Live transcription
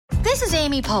This is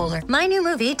Amy Poehler. My new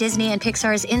movie, Disney and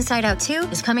Pixar's Inside Out 2,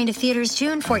 is coming to theaters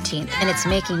June 14th, and it's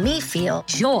making me feel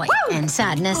joy and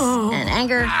sadness and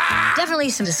anger, definitely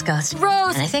some disgust, and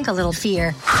I think a little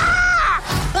fear.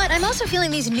 But I'm also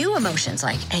feeling these new emotions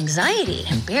like anxiety,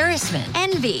 embarrassment,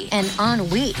 envy, and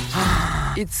ennui.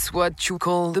 It's what you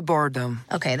call the boredom.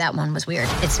 Okay, that one was weird.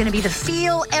 It's gonna be the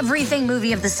feel everything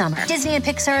movie of the summer. Disney and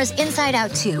Pixar's Inside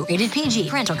Out 2, rated PG.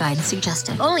 Parental guidance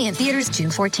suggested. Only in theaters June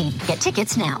 14th. Get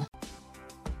tickets now.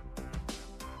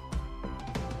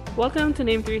 Welcome to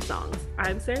Name 3 Songs.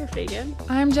 I'm Sarah Fagan.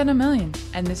 I'm Jenna Million,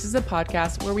 and this is a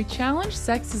podcast where we challenge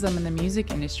sexism in the music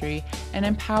industry and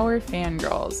empower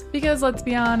fangirls. Because let's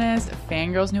be honest,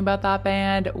 fangirls knew about that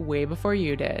band way before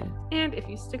you did. And if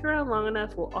you stick around long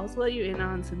enough, we'll also let you in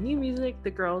on some new music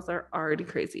the girls are already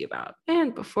crazy about.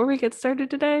 And before we get started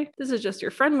today, this is just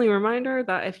your friendly reminder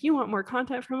that if you want more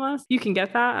content from us, you can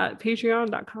get that at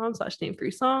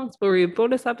patreon.com/name3songs, where we have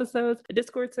bonus episodes, a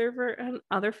Discord server, and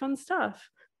other fun stuff.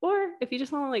 Or if you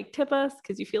just want to tip us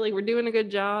because you feel like we're doing a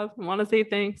good job and want to say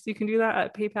thanks, you can do that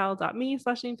at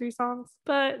paypal.me/name3songs,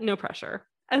 but no pressure.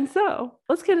 And so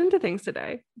let's get into things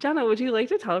today. Jenna, would you like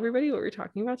to tell everybody what we're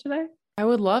talking about today? I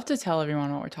would love to tell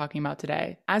everyone what we're talking about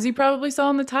today. As you probably saw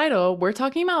in the title, we're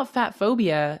talking about fat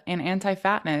phobia and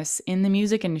anti-fatness in the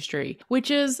music industry,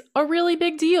 which is a really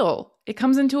big deal. It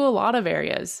comes into a lot of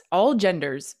areas. All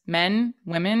genders, men,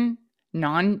 women,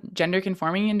 non-gender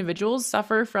conforming individuals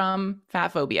suffer from fat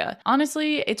phobia.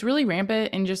 Honestly, it's really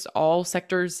rampant in just all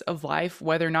sectors of life,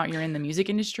 whether or not you're in the music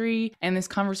industry, and this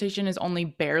conversation is only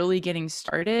barely getting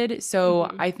started. So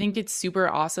I think it's super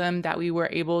awesome that we were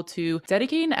able to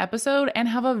dedicate an episode and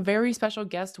have a very special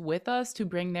guest with us to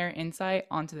bring their insight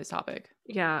onto this topic.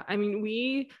 Yeah, I mean,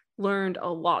 we learned a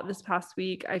lot this past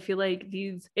week. I feel like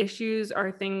these issues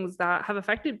are things that have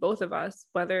affected both of us,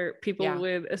 whether people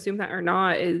would assume that or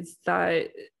not, is that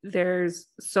there's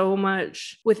so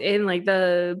much within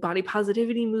the body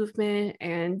positivity movement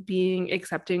and being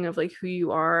accepting of who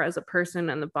you are as a person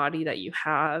and the body that you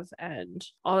have and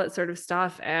all that sort of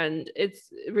stuff. And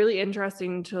it's really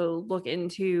interesting to look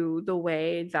into the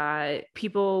way that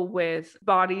people with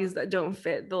bodies that don't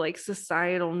fit the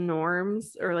societal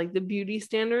norms or the beauty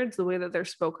standards, the way that they're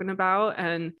spoken about,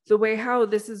 and the way how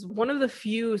this is one of the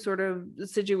few sort of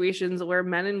situations where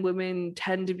men and women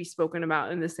tend to be spoken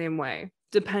about in the same way,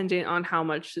 depending on how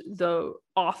much the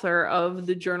author of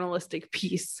the journalistic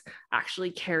piece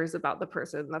actually cares about the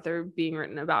person that they're being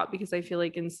written about. Because I feel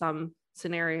like in some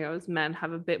scenarios, men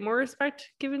have a bit more respect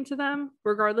given to them,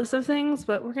 regardless of things,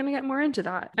 but we're going to get more into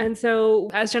that. And so,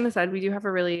 as Jenna said, we do have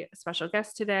a really special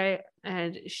guest today,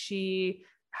 and she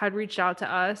had reached out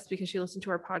to us because she listened to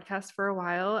our podcast for a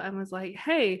while and was like,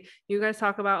 hey, you guys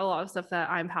talk about a lot of stuff that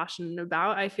I'm passionate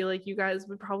about. I feel like you guys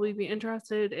would probably be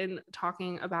interested in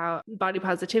talking about body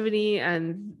positivity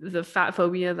and the fat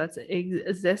phobia that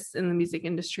exists in the music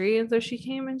industry. And so she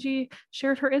came and she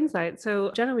shared her insight.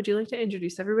 So Jenna, would you like to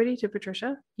introduce everybody to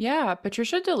Patricia? Yeah,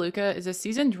 Patricia DeLuca is a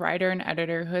seasoned writer and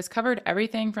editor who has covered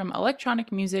everything from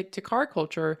electronic music to car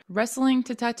culture, wrestling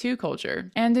to tattoo culture.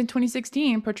 And in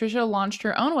 2016, Patricia launched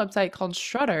her own website called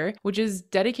Shudder, which is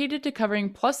dedicated to covering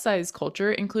plus-size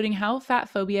culture, including how fat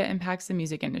phobia impacts the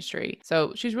music industry.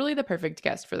 So she's really the perfect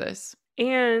guest for this.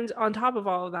 And on top of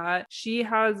all of that, she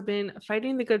has been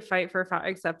fighting the good fight for fat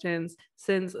acceptance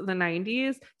since the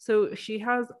 90s. So she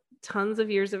has tons of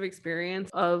years of experience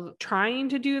of trying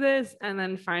to do this and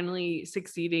then finally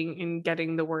succeeding in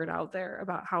getting the word out there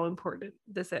about how important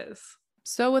this is.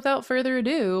 So without further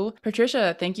ado,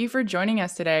 Patricia, thank you for joining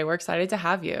us today. We're excited to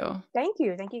have you. Thank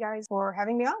you. Thank you guys for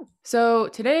having me on. So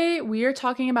today we are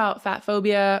talking about fat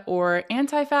phobia or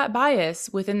anti-fat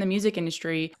bias within the music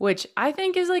industry, which I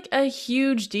think is a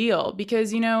huge deal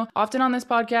because, often on this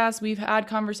podcast, we've had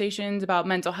conversations about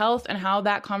mental health and how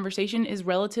that conversation is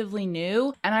relatively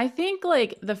new. And I think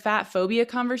the fat phobia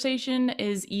conversation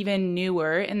is even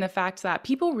newer in the fact that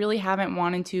people really haven't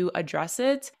wanted to address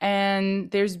it.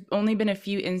 And there's only been a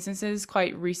few instances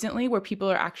quite recently where people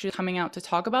are actually coming out to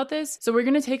talk about this. So we're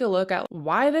going to take a look at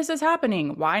why this is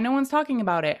happening, why no one's talking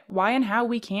about it, why and how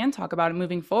we can talk about it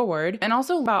moving forward, and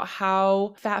also about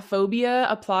how fat phobia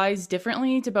applies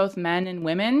differently to both men and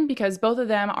women because both of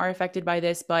them are affected by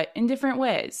this, but in different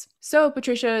ways. So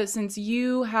Patricia, since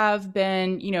you have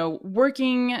been,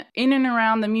 working in and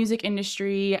around the music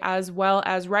industry as well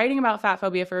as writing about fat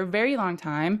phobia for a very long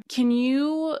time, can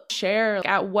you share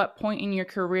at what point in your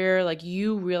career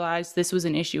you realized this was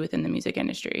an issue within the music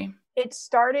industry? It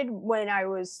started when I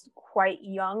was quite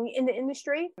young in the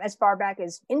industry. As far back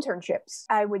as internships,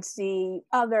 I would see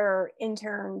other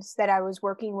interns that I was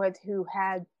working with who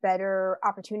had better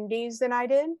opportunities than I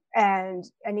did. And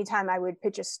anytime I would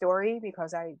pitch a story,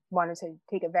 because I wanted to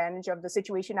take advantage of the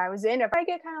situation I was in, if I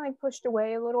get kind of like pushed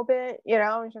away a little bit,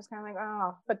 it's just kind of like,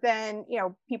 oh. But then,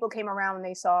 people came around and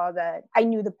they saw that I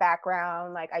knew the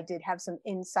background, like I did have some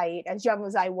insight. As young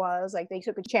as I was, like they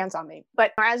took a chance on me.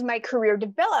 But as my career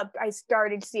developed, I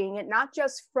started seeing it not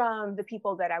just from the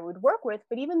people that I would work with,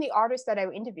 but even the artists that I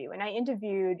would interview. And I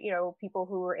interviewed, people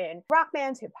who were in rock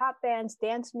bands, hip hop bands,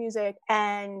 dance music.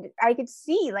 And I could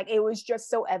see like it was just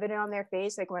so evident on their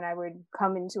face. Like when I would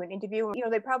come into an interview,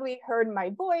 they probably heard my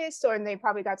voice or they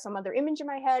probably got some other image in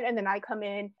my head. And then I come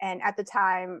in, and at the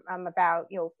time I'm about,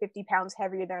 50 pounds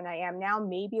heavier than I am now,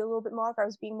 maybe a little bit more if I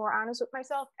was being more honest with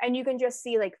myself. And you can just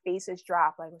see like faces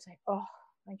drop. Like I was like, oh,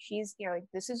 like she's, like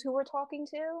this is who we're talking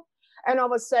to. And all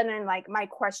of a sudden, like my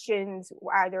questions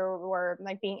either were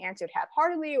like being answered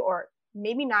half-heartedly or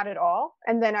maybe not at all.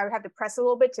 And then I would have to press a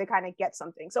little bit to kind of get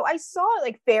something. So I saw it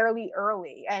like fairly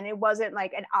early, and it wasn't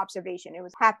like an observation. It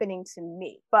was happening to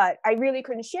me. But I really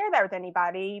couldn't share that with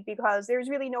anybody because there's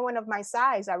really no one of my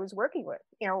size I was working with.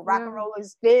 Rock and roll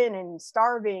is thin and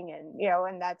starving and,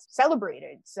 and that's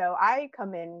celebrated. So I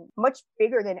come in much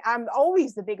bigger than, I'm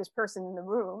always the biggest person in the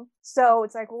room. So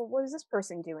it's like, well, what is this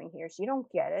person doing here? She don't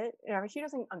get it. She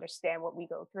doesn't understand what we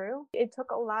go through. It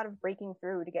took a lot of breaking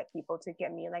through to get people to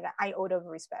get me like an iota of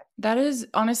respect. That is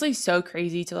honestly so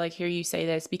crazy to like hear you say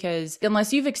this, because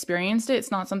unless you've experienced it,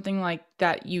 it's not something like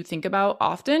that you think about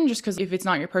often, just because if it's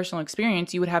not your personal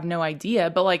experience, you would have no idea.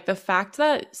 But like the fact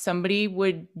that somebody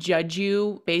would judge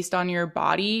you based on your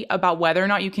body about whether or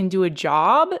not you can do a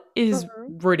job is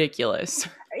ridiculous.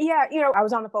 Yeah, I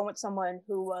was on the phone with someone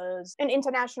who was an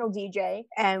international DJ,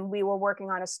 and we were working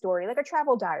on a story, like a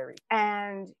travel diary.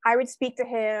 And I would speak to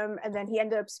him, and then he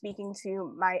ended up speaking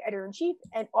to my editor-in-chief,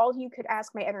 and all he could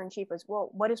ask my editor-in-chief was, well,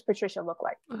 what does Patricia look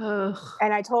like? Ugh.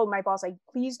 And I told my boss, like,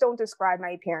 please don't describe my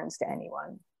appearance to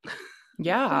anyone.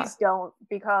 Yeah. Please don't,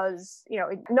 because,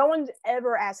 no one's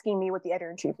ever asking me what the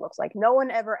editor-in-chief looks like. No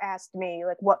one ever asked me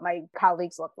like what my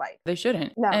colleagues look like. They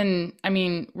shouldn't. No. And I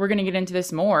mean, we're going to get into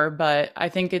this more, but I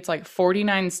think it's like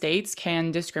 49 states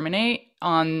can discriminate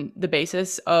on the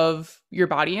basis of your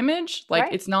body image.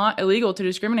 Like It's not illegal to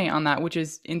discriminate on that, which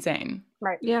is insane.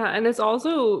 Right. Yeah. And it's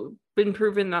also been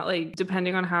proven that like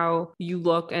depending on how you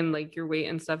look and like your weight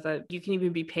and stuff, that you can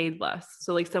even be paid less.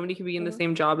 So like somebody could be in the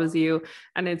same job as you,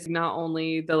 and it's not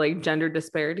only the like gender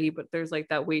disparity, but there's like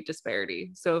that weight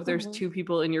disparity. So if there's two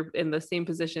people in the same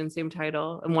position, same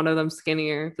title, and one of them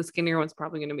skinnier, the skinnier one's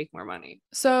probably going to make more money.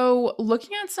 So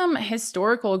looking at some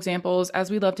historical examples,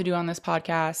 as we love to do on this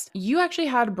podcast, you actually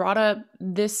had brought up,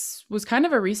 this was kind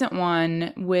of a recent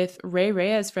one with Ray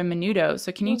Reyes from Menudo.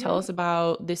 So can you tell us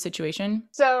about this situation?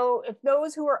 So if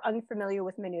those who are unfamiliar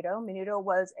with Menudo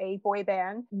was a boy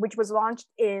band which was launched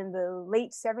in the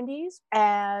late 70s,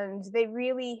 and they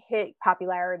really hit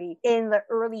popularity in the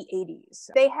early 80s.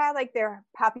 They had like their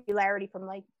popularity from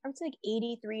like, I would say like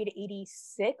 83 to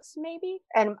 86 maybe.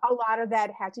 And a lot of that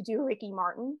had to do with Ricky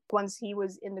Martin. Once he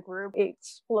was in the group, it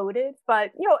exploded.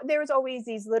 But, there was always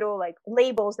these little like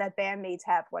labels that bandmates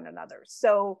have one another.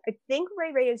 So I think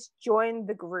Ray Reyes joined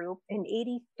the group in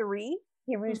 83.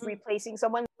 He was replacing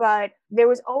someone, but there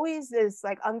was always this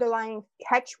like underlying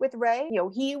catch with Ray.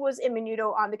 He was in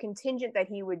Menudo on the contingent that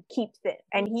he would keep thin,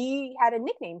 and he had a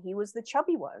nickname. He was the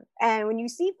chubby one. And when you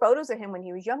see photos of him when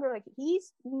he was younger, like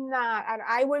he's not,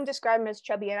 I wouldn't describe him as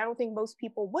chubby, and I don't think most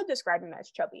people would describe him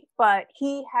as chubby, but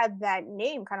he had that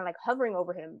name kind of like hovering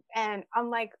over him. And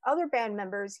unlike other band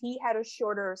members, he had a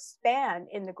shorter span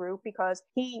in the group because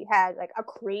he had like a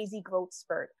crazy growth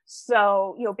spurt.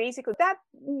 So, basically that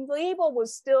label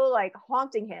was still like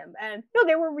haunting him. And,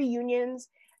 there were reunions,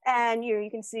 and, you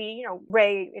can see,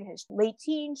 Ray in his late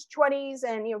teens, 20s,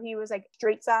 and, he was like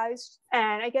straight sized.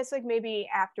 And I guess like maybe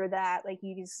after that, like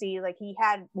you can see like he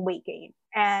had weight gain.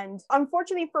 And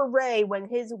unfortunately for Ray, when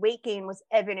his weight gain was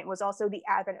evident, was also the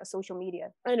advent of social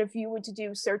media. And if you were to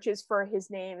do searches for his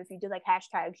name, if you did like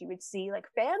hashtags, you would see like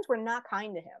fans were not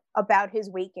kind to him about his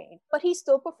weight gain. But he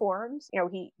still performs.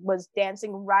 He was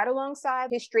dancing right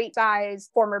alongside his straight size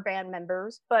former band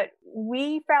members. But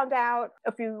we found out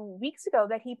a few weeks ago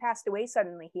that he passed away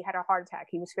suddenly. He had a heart attack.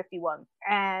 He was 51.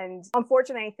 And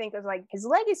unfortunately, I think of like his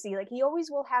legacy, like he he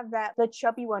always will have the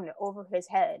chubby one over his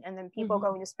head. And then people are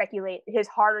going to speculate his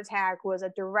heart attack was a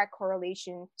direct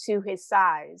correlation to his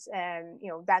size. And,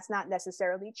 that's not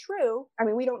necessarily true. I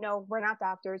mean, we don't know. We're not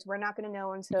doctors. We're not going to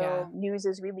know until news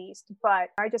is released. But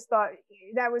I just thought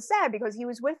that was sad because he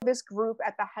was with this group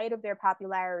at the height of their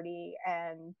popularity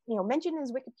and, mentioned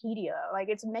his Wikipedia. Like,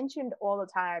 it's mentioned all the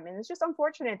time. And it's just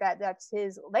unfortunate that that's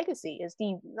his legacy, is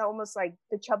almost like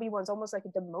the chubby one's almost like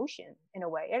a demotion in a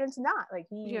way. And it's not. Like,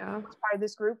 he was part of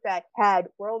this group that had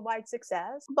worldwide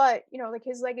success. But, like,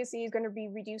 his legacy is going to be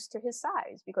reduced to his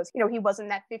size because, he wasn't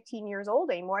that 15 years old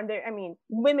anymore. And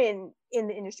women in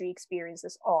the industry experience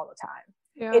this all the time.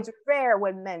 Yeah. It's rare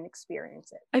when men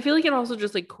experience it. I feel like it also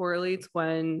just like correlates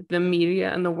when the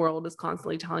media and the world is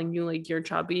constantly telling you like you're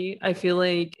chubby. I feel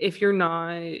like if you're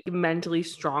not mentally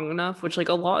strong enough, which like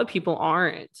a lot of people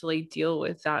aren't, to like deal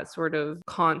with that sort of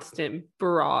constant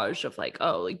barrage of like,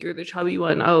 oh, like you're the chubby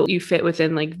one. Oh, you fit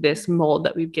within like this mold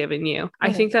that we've given you.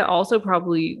 I think that also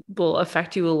probably will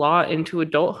affect you a lot into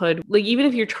adulthood. Like even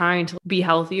if you're trying to be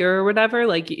healthier or whatever,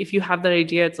 like if you have that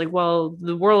idea, it's like, well,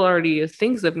 the world already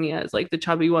thinks of me as like the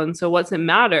chubby one, so what's it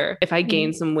matter if I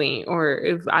gain some weight or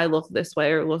if I look this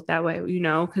way or look that way,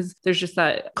 because there's just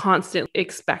that constant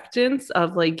expectance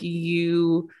of like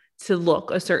you to look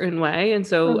a certain way. And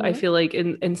so I feel like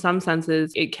in some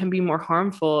senses it can be more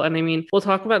harmful. And I mean, we'll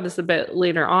talk about this a bit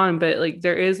later on, but like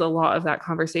there is a lot of that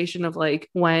conversation of like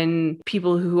when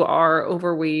people who are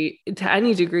overweight to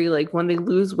any degree, like when they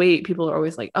lose weight, people are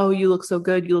always like, oh, you look so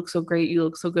good, you look so great, you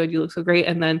look so good, you look so great.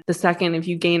 And then the second, if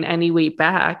you gain any weight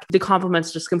back, the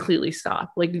compliments just completely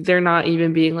stop. Like they're not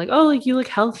even being like, oh, like you look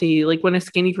healthy. Like when a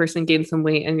skinny person gains some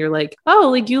weight and you're like, oh,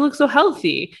 like you look so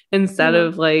healthy, instead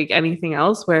of like anything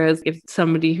else. Whereas if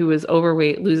somebody who is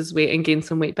overweight loses weight and gains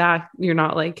some weight back, you're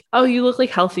not like, oh, you look like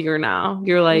healthier now.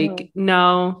 You're like,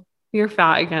 no, you're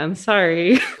fat again.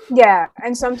 Sorry. Yeah.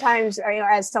 And sometimes,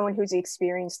 as someone who's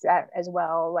experienced that as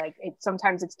well, like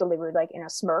sometimes it's delivered like in a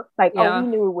smirk, like, oh, we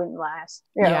knew it wouldn't last.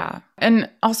 Yeah. And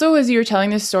also, as you're telling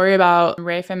this story about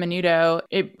Rey Femenito,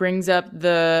 it brings up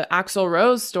the Axl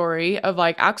Rose story of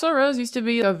like Axl Rose used to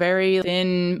be a very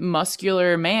thin,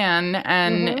 muscular man.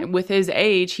 And with his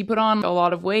age, he put on a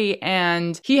lot of weight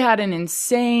and he had an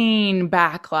insane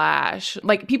backlash.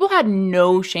 Like people had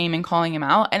no shame in calling him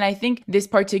out. And I think this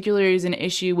particular is an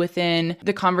issue within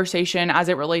the conversation as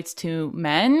it relates to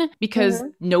men because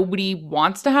nobody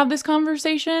wants to have this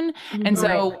conversation. And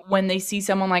so when they see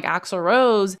someone like Axl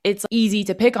Rose, it's easy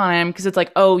to pick on him because it's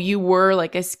like, oh, you were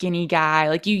like a skinny guy,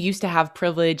 like you used to have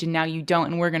privilege and now you don't,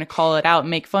 and we're going to call it out and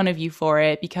make fun of you for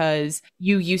it because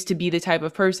you used to be the type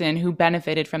of person who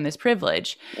benefited from this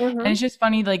privilege. And it's just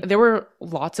funny, like there were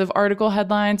lots of article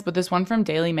headlines, but this one from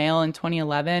Daily Mail in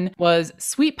 2011 was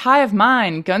 "Sweet Pie of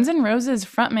Mine, Guns N' Roses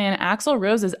frontman Axl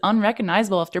Rose is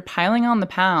unrecognizable after piling on the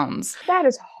pounds." That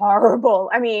is horrible.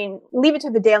 I mean, leave it to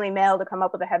the Daily Mail to come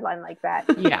up with a headline like that.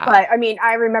 Yeah. But I mean,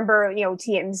 I remember,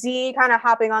 TMZ kind of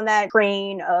hopping on that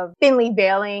train of thinly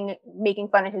veiling, making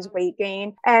fun of his weight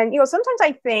gain. And, sometimes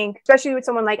I think, especially with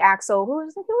someone like Axl,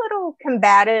 who's like a little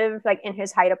combative, like in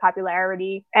his height of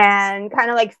popularity and kind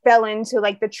of like fell into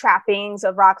like the trappings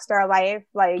of rock star life.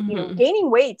 Like,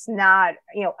 gaining weight's not,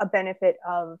 a benefit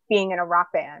of being in a rock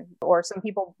band. Or some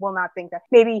people will not think that.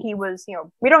 Maybe he was,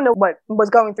 we don't know what was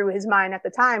going through his mind at the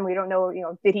time. We don't know,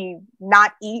 did he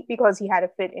not eat because he had to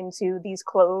fit into these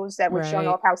clothes that were showing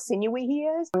off how sinewy he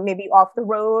is? Maybe off the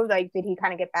road, like, did he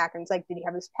kind of get back and it's like, did he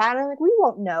have this pattern? Like, we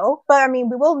won't know. But I mean,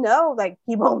 we will know, like,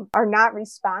 people are not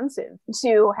responsive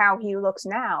to how he looks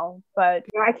now. But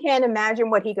I can't imagine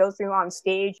what he goes through on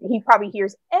stage. He probably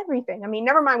hears everything. I mean,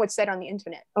 never mind what's said on the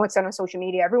internet and what's said on social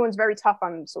media. Everyone's very tough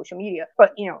on social media.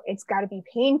 But, it's got to be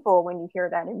painful when you hear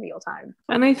that in real time.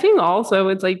 And I think also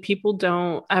it's like people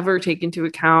don't ever take into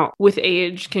account with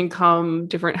age can come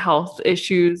different health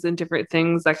issues and different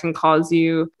things that can cause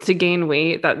you to gain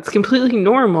weight. That's completely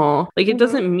normal. Like it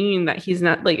doesn't mean that he's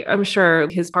not, like, I'm sure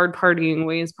his hard partying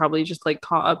ways probably just like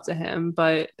caught up to him,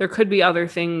 but there could be other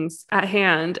things at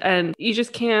hand and you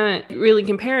just can't really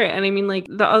compare it. And I mean, like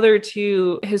the other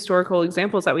two historical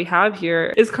examples that we have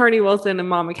here is Carnie Wilson and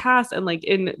Mama Cass. And like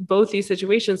in both these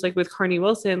situations, like with Carnie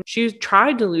Wilson, she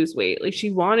tried to lose weight. Like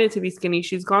she wanted to be skinny.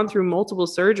 She's gone through multiple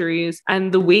surgeries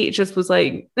and the weight just was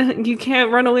like, you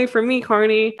can't run away from me,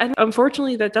 Carnie. And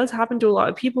unfortunately that does happen to a lot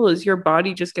of people, is your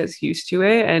body just gets used to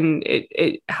it and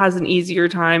it has an easier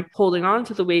time holding on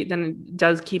to the weight than it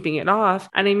does keeping it off.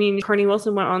 And I mean, Carnie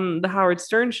Wilson went on the Howard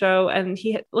Stern show and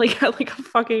he had like a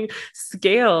fucking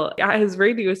scale at his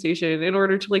radio station in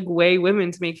order to like weigh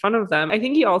women to make fun of them. I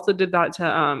think he also did that to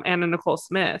Anna Nicole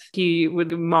Smith. He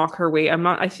would mock her weight.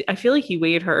 I feel like he weighed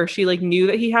made her. She like knew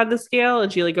that he had the scale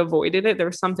and she like avoided it. There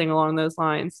was something along those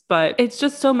lines, but it's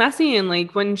just so messy. And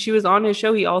like when she was on his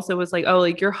show, he also was like, oh,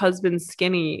 like your husband's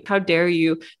skinny. How dare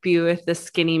you be with this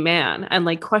skinny man? And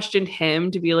like questioned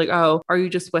him to be like, oh, are you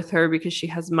just with her because she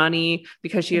has money,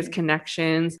 because she has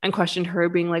connections? And questioned her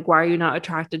being like, why are you not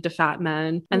attracted to fat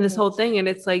men? And this whole thing. And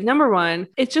it's like, number one,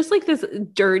 it's just like this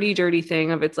dirty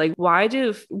thing of, it's like, why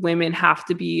do women have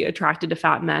to be attracted to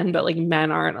fat men, but like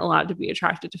men aren't allowed to be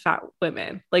attracted to fat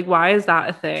women? Like, why is that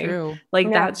a thing? True.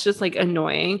 Like, that's just like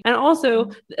annoying. And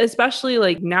also, especially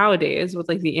like nowadays with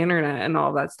like the internet and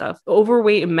all that stuff,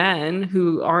 overweight men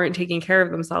who aren't taking care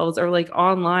of themselves are like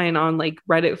online on like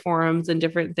Reddit forums and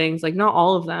different things, like not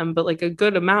all of them, but like a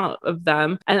good amount of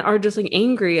them, and are just like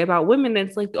angry about women. And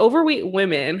it's like overweight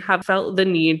women have felt the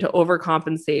need to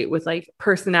overcompensate with like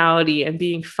personality and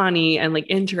being funny and like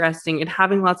interesting and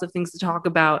having lots of things to talk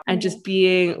about and just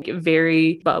being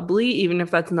very bubbly, even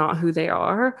if that's not who they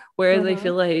are. Whereas I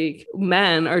feel like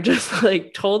men are just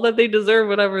like told that they deserve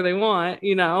whatever they want,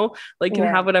 you know, like can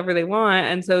have whatever they want.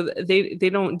 And so they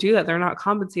don't do that. They're not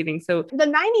compensating. So the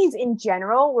 90s in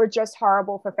general were just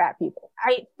horrible for fat people.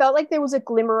 I felt like there was a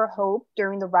glimmer of hope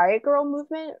during the Riot Girl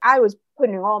movement. I was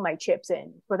putting all my chips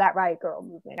in for that Riot Girl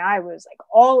movement. I was like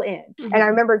all in. And I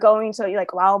remember going to like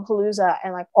Lollapalooza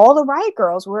and like all the Riot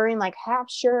Girls wearing like half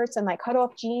shirts and like cut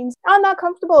off jeans. I'm not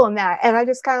comfortable in that. And I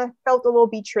just kind of felt a little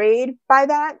betrayed by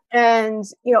that. And,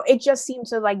 you know, it just seemed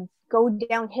to like go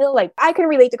downhill. Like I can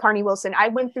relate to Carnie Wilson. I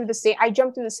jumped through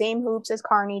the same hoops as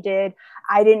Carnie did.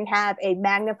 I didn't have a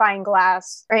magnifying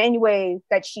glass or any way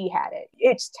that she had it.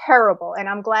 It's terrible. And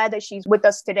I'm glad that she's with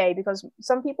us today, because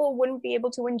some people wouldn't be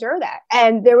able to endure that.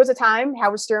 And there was a time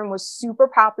Howard Stern was super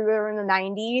popular in the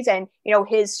 90s. And, you know,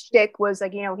 his shtick was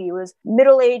like, you know, he was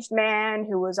middle-aged man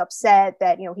who was upset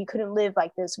that, you know, he couldn't live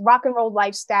like this rock and roll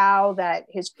lifestyle that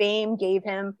his fame gave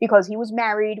him because he was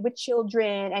married with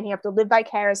children and he had to live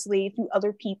vicariously through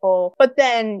other people. But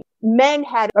then men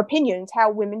had opinions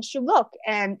how women should look,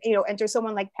 and, you know, enter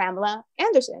someone like Pamela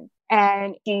Anderson.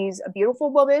 And she's a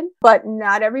beautiful woman, but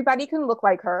not everybody can look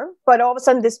like her. But all of a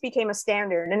sudden, this became a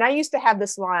standard. And I used to have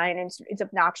this line, and it's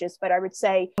obnoxious, but I would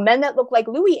say, men that look like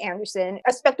Louis Anderson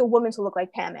expect a woman to look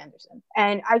like Pam Anderson.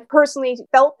 And I personally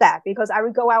felt that because I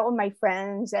would go out with my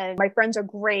friends, and my friends are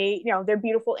great. You know, they're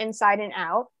beautiful inside and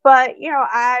out. But, you know,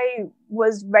 I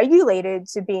was regulated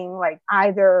to being like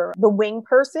either the wing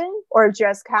person or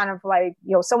just kind of like,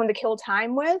 you know, someone to kill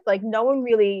time with. Like no one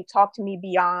really talked to me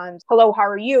beyond, hello, how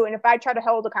are you? And if I tried to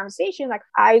hold a conversation, like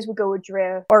eyes would go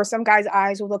adrift, or some guys'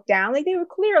 eyes would look down. Like they were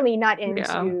clearly not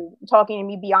into talking to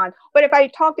me beyond. But if I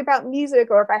talked about music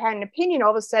or if I had an opinion,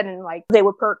 all of a sudden, like they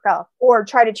would perk up or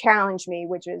try to challenge me,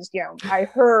 which is, you know, I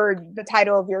heard the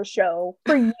title of your show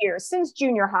for years, since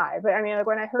junior high. But I mean, like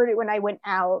when I heard it, when I went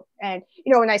out and,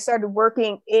 you know, when I started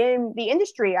working in the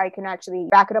industry, I can actually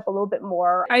back it up a little bit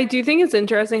more. I do think it's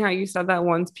interesting how you said that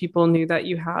once people knew that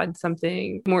you had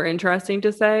something more interesting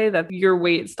to say, that your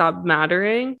weight stopped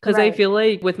mattering. Because I feel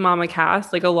like with Mama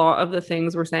Cass, like a lot of the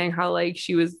things were saying how like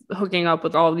she was hooking up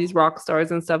with all of these rock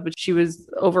stars and stuff, but she was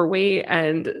overweight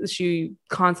and she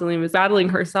constantly was battling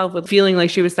herself with feeling like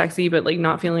she was sexy, but like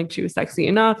not feeling like she was sexy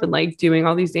enough, and like doing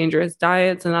all these dangerous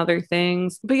diets and other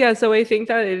things. But yeah, so I think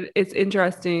that it's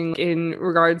interesting in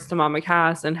regards to Mama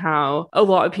Cass and how a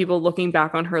lot of people looking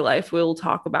back on her life will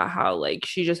talk about how like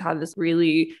she just had this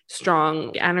really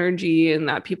strong energy and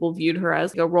that people viewed her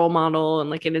as like a role model and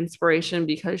like an inspiration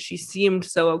because she seemed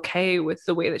so okay with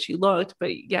the way that she looked.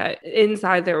 But yet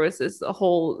inside there was this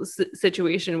whole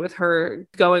situation with her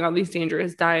going on these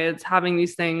dangerous diets, having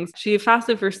these things. She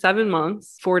fasted for 7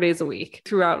 months, 4 days a week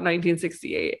throughout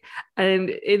 1968. And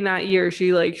in that year,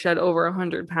 she like shed over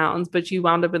 100 pounds, but she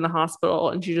wound up in the hospital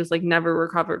and she just like never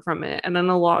recovered from it. And then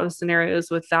a lot of scenarios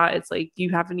with that, it's like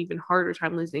you have an even harder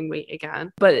time losing weight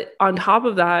again. But on top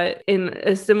of that, in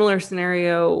a similar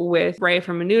scenario with Raya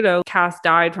from Menudo, Cass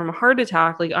died from a heart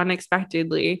attack, like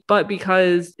unexpectedly, but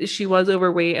because she was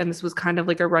overweight and this was kind of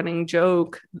like a running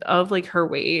joke of like her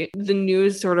weight, the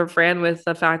news sort of ran with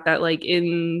the fact that like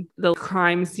in the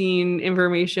crime scene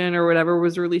information or whatever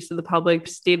was released to the public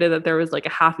stated that there was like a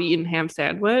half-eaten ham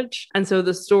sandwich. And so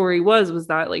the story was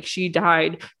that like she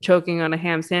died choking on a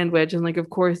ham sandwich. And like, of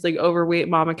course, like overweight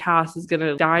Mama Cass is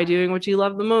gonna die doing what she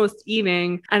loved the most,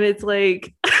 eating. And it's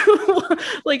like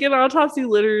like an autopsy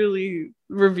literally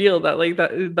revealed that like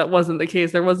that wasn't the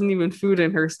case. There wasn't even food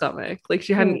in her stomach. Like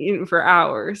she hadn't eaten for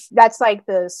hours. That's like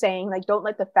the saying, like, don't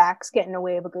let the facts get in the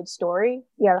way of a good story.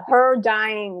 Yeah, her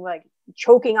dying, like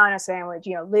choking on a sandwich,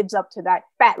 you know, lives up to that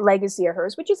fat legacy of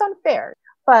hers, which is unfair.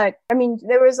 But I mean,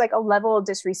 there was like a level of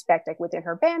disrespect like within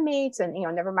her bandmates and, you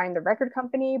know, never mind the record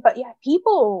company. But yeah,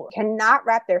 people cannot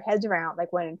wrap their heads around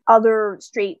like when other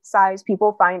straight size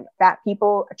people find fat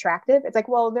people attractive. It's like,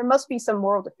 well, there must be some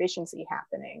moral deficiency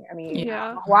happening. I mean,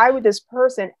 why would this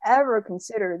person ever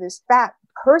consider this fat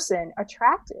person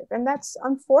attractive? And that's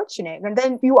unfortunate. And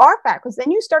then you are fat because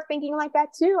then you start thinking like that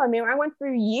too. I mean, I went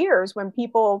through years when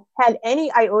people had any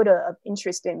iota of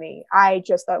interest in me, I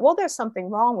just thought, well, there's something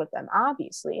wrong with them,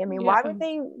 obviously. I mean, why would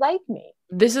they like me?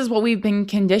 This is what we've been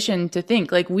conditioned to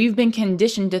think. Like, we've been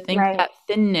conditioned to think that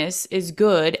thinness is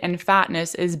good and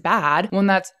fatness is bad, when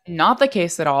that's not the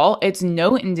case at all. It's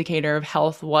no indicator of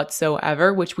health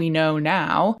whatsoever, which we know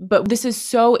now. But this is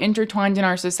so intertwined in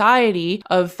our society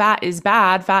of fat is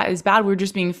bad, fat is bad. We're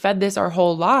just being fed this our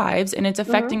whole lives, and it's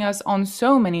affecting us on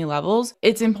so many levels.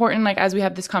 It's important, like, as we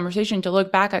have this conversation, to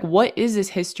look back at what is this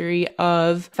history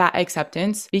of fat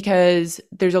acceptance, because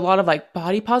there's a lot of like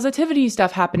body positivity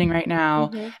stuff happening right now.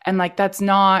 And like, that's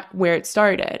not where it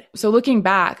started. So looking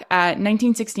back at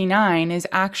 1969 is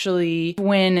actually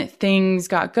when things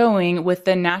got going with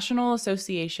the National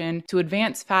Association to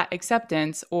Advance Fat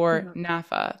Acceptance, or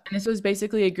NAFA. And this was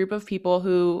basically a group of people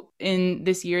who in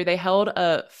this year, they held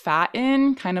a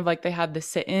fat-in, kind of like they had the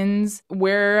sit-ins,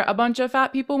 where a bunch of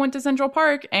fat people went to Central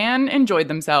Park and enjoyed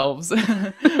themselves,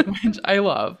 which I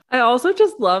love. I also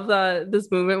just love that this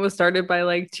movement was started by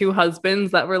like two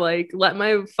husbands that were like, let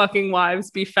my fucking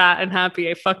wives be fat and happy.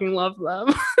 I fucking love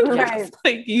them. Right.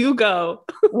 Like, you go.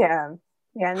 Yeah.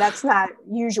 Yeah, and that's not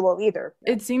usual either.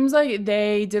 It seems like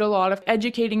they did a lot of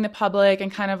educating the public and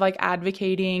kind of like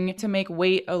advocating to make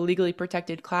weight a legally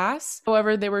protected class.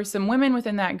 However, there were some women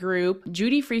within that group,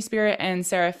 Judy Freespirit and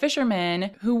Sarah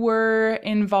Fisherman, who were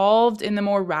involved in the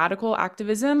more radical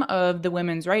activism of the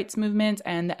women's rights movement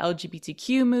and the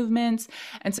LGBTQ movements.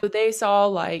 And so they saw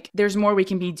like there's more we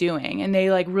can be doing, and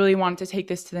they like really wanted to take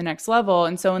this to the next level.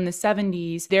 And so in the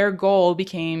 70s, their goal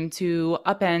became to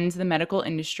upend the medical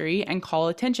industry and call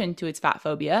attention to its fat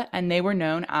phobia, and they were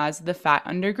known as the Fat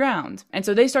Underground. And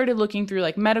so they started looking through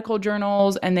like medical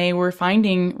journals, and they were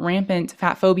finding rampant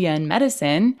fat phobia in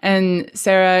medicine. And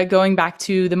Sarah, going back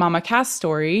to the Mama Cass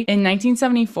story, in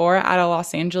 1974 at a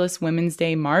Los Angeles Women's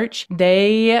Day march,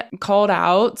 they called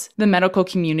out the medical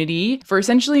community for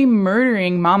essentially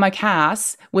murdering Mama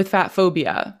Cass with fat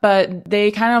phobia. But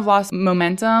they kind of lost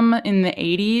momentum in the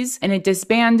 80s and it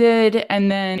disbanded.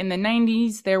 And then in the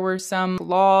 90s, there were some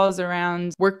laws around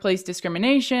workplace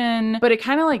discrimination, but it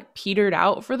kind of like petered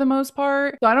out for the most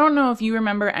part. So I don't know if you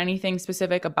remember anything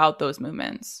specific about those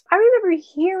movements. I remember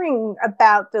hearing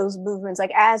about those movements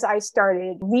like as I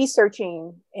started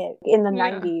researching it in the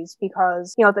 90s,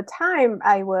 because, you know, at the time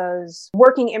I was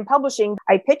working in publishing,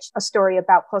 I pitched a story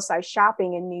about plus size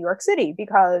shopping in New York City,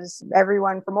 because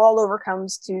everyone from all over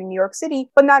comes to New York City,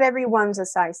 but not everyone's a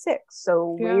size 6.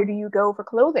 So where do you go for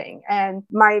clothing? And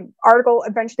my article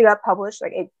eventually got published.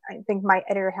 Like I think my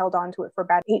editor held on to it for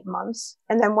about 8 months.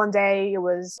 And then one day it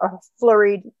was a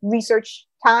flurried research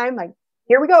time, like,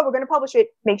 here we go, we're going to publish it.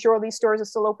 Make sure all these stores are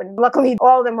still open. Luckily,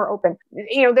 all of them were open.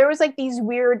 You know, there was like these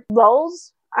weird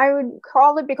lulls, I would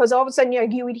call it, because all of a sudden, you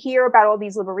know, you would hear about all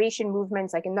these liberation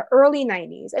movements like in the early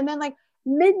 90s. And then like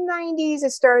mid 90s,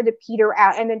 it started to peter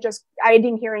out. And then just, I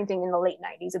didn't hear anything in the late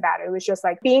 90s about it. It was just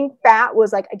like being fat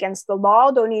was like against the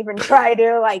law. Don't even try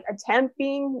to like attempt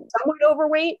being somewhat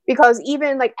overweight, because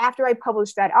even like after I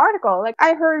published that article, like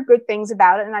I heard good things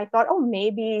about it. And I thought, oh,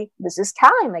 maybe this is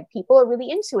time. Like people are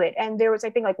really into it. And there was, I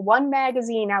think, like one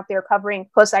magazine out there covering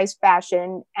plus size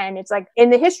fashion. And it's like in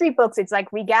the history books, it's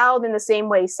like regaled in the same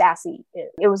way Sassy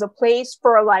is. It was a place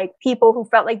for like people who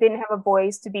felt like they didn't have a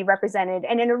voice to be represented,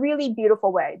 and in a really beautiful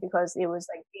way, because it was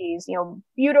like these, you know,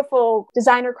 beautiful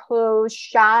designer clothes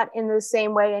shot in the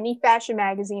same way any fashion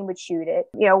magazine would shoot it.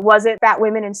 You know, was it fat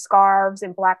women in scarves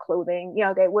and black clothing? You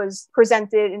know, it was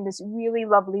presented in this really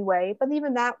lovely way, but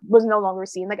even that was no longer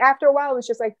seen. Like after a while, it was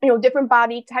just like, you know, different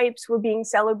body types were being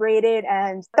celebrated.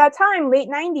 And at that time, late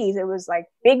 90s, it was like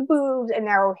big boobs and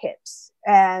narrow hips.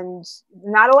 And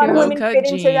not a lot of women fit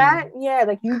into that. Yeah,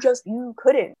 like you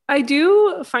couldn't. I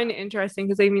do find it interesting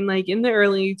because I mean, like in the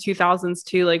early 2000s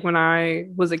too, like when I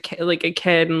was a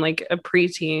kid and like a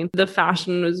preteen, the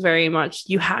fashion was very much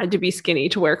you had to be skinny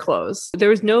to wear clothes. There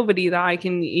was nobody that I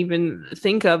can even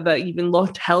think of that even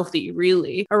looked healthy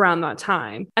really around that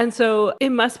time. And so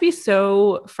it must be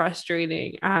so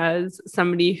frustrating as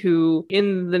somebody who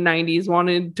in the 90s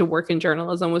wanted to work in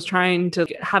journalism, was trying to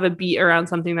have a beat around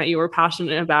something that you were passionate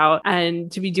passionate about,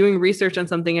 and to be doing research on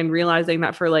something and realizing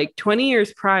that for like 20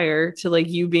 years prior to like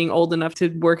you being old enough to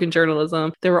work in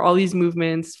journalism, there were all these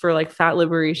movements for like fat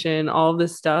liberation, all of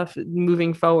this stuff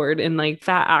moving forward in like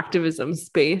fat activism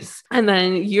space. And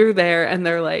then you're there and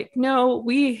they're like, no,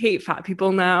 we hate fat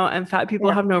people now and fat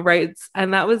people have no rights.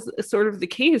 And that was sort of the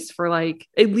case for like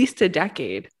at least a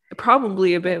decade.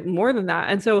 Probably a bit more than that.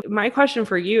 And so my question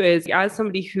for you is, as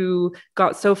somebody who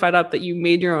got so fed up that you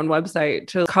made your own website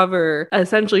to cover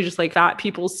essentially just like fat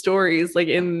people's stories, like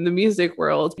in the music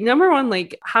world, number one,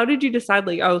 like, how did you decide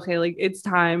like, oh, okay, like it's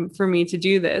time for me to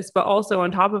do this? But also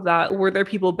on top of that, were there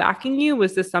people backing you?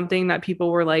 Was this something that people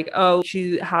were like, oh,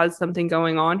 she has something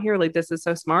going on here, like this is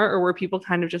so smart? Or were people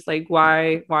kind of just like,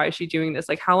 why is she doing this?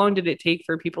 Like, how long did it take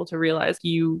for people to realize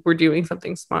you were doing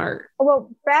something smart? Well,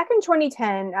 back in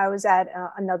 2010, I was at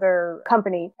another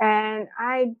company, and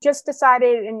I just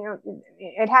decided, and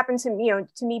it happened to me,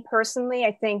 to me personally.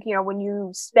 I think when you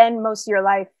spend most of your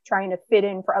life trying to fit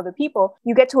in for other people,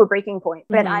 you get to a breaking point.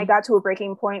 But I got to a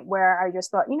breaking point where I just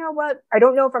thought, you know what? I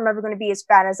don't know if I'm ever going to be as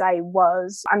fat as I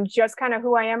was. I'm just kind of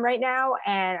who I am right now,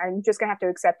 and I'm just gonna have to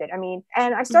accept it. I mean,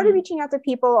 and I started reaching out to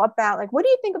people about like, what do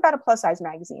you think about a plus size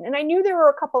magazine? And I knew there were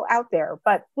a couple out there,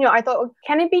 but I thought, well,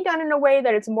 can it be done in a way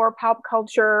that it's more pop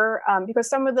culture? Because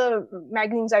some of the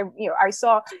magazines I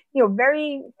saw,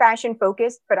 very fashion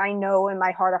focused, but I know in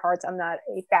my heart of hearts, I'm not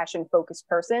a fashion focused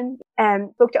person.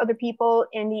 And spoke to other people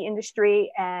in the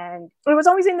industry, and it was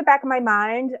always in the back of my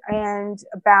mind. And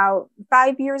about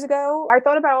 5 years ago, I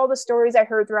thought about all the stories I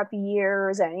heard throughout the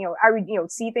years, and I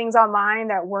would see things online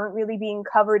that weren't really being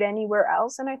covered anywhere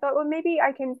else. And I thought, well, maybe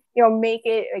I can make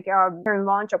it like and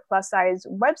launch a plus size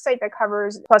website that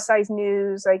covers plus size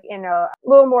news like in a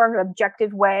little more of an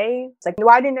objective way. It's like,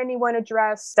 why didn't anyone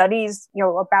address studies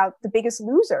about The Biggest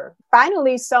Loser?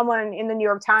 Finally, someone in the New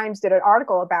York Times did an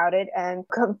article about it and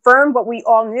confirmed what we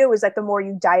all knew, is that the more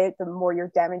you diet, the more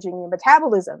you're damaging your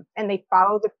metabolism. And they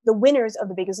followed the winners of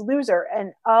The Biggest Loser,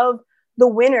 and of the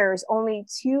winners, only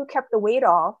 2 kept the weight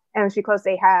off, and it was because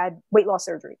they had weight loss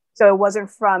surgery. So it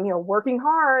wasn't from, working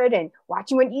hard and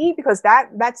watching what you eat, because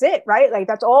that's it, right? Like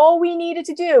that's all we needed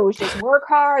to do was just work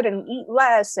hard and eat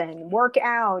less and work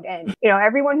out. And,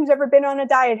 everyone who's ever been on a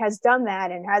diet has done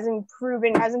that and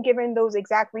hasn't given those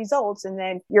exact results. And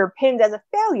then you're pinned as a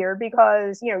failure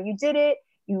because, you did it.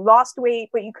 You lost weight,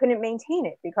 but you couldn't maintain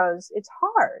it because it's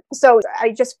hard. So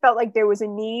I just felt like there was a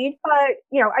need. But,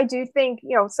 I do think,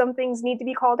 some things need to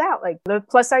be called out. Like the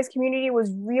plus size community was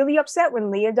really upset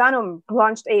when Leah Dunham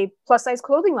launched a plus size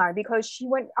clothing line, because she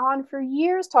went on for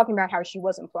years talking about how she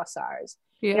wasn't plus size.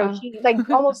 Yeah. She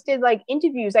almost did like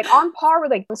interviews like on par with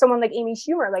like someone like Amy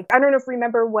Schumer. Like, I don't know if you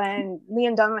remember when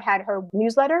Leah Dunham had her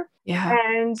newsletter. Yeah.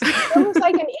 And there was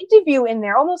like an interview in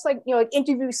there, almost like, like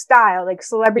interview style, like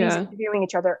celebrities interviewing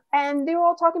each other. And they were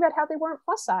all talking about how they weren't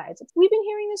plus size. We've been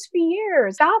hearing this for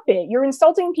years. Stop it. You're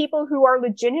insulting people who are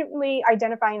legitimately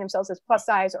identifying themselves as plus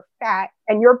size or fat.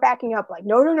 And you're backing up like,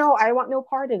 no, I want no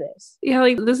part of this. Yeah,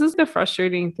 like this is the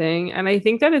frustrating thing. And I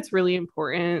think that it's really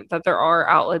important that there are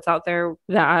outlets out there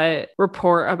that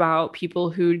report about people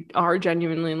who are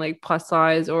genuinely like plus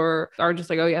size, or are just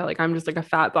like, oh yeah, like I'm just like a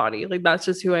fat body. Like that's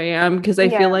just who I am. Because I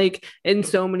feel like in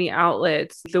so many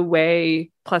outlets, the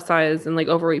way plus size and like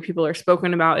overweight people are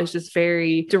spoken about is just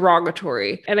very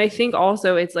derogatory. And I think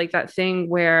also it's like that thing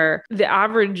where the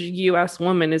average US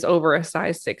woman is over a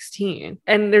size 16.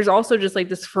 And there's also just like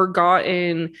this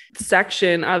forgotten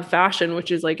section of fashion,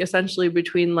 which is like essentially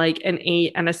between like an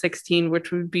 8 and a 16,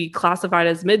 which would be classified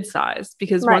as mid-size.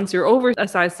 Because once you're over a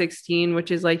size 16, which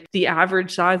is like the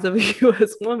average size of a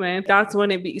US woman, that's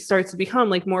when it starts to become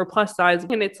like more plus size.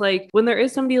 And it's like when there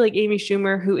is somebody like Amy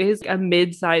Schumer, who is a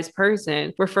mid-size person,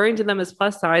 referring to them as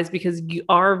plus size because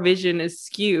our vision is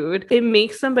skewed, it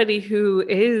makes somebody who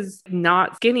is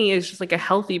not skinny, is just like a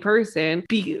healthy person,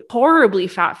 be horribly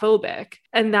fat phobic.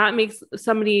 And that makes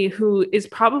somebody who is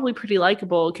probably pretty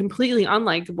likable completely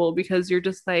unlikable, because you're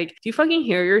just like, do you fucking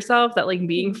hear yourself that like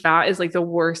being fat is like the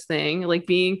worst thing? Like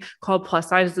being called plus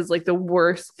size is like the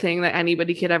worst thing that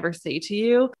anybody could ever say to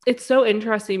you. It's so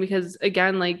interesting because,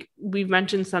 again, like we've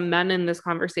mentioned some men in this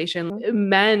conversation.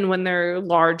 Men, when they're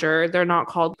larger, they're not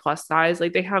called plus size.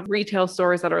 Like they have retail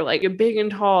stores that are like big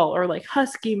and tall, or like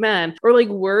husky men, or like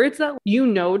words that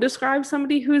describe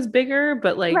somebody who is bigger,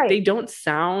 but like they don't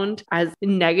sound as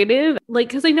negative. Like,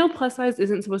 because I know plus size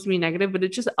isn't supposed to be negative, but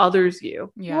it just others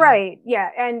you. Yeah. Right. Yeah.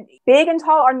 And big and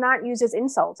tall are not used as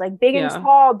insults. Like big and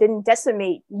tall didn't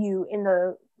decimate you in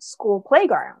the school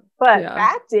playground. But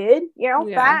fat did,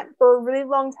 fat for a really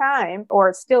long time, or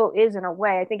it still is in a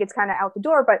way. I think it's kind of out the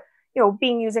door, but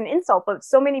being used as an insult. But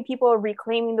so many people are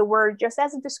reclaiming the word just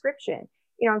as a description.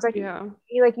 You know, it's like,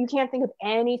 you can't think of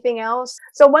anything else.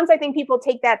 So once I think people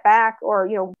take that back, or,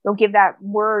 don't give that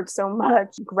word so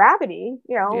much gravity,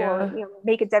 or,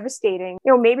 make it devastating,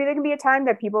 maybe there can be a time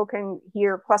that people can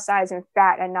hear plus size and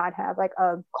fat and not have like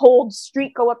a cold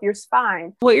streak go up your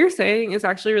spine. What you're saying is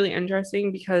actually really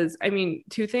interesting because, I mean,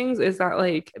 two things is that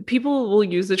like people will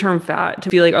use the term fat to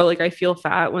be like, oh, like I feel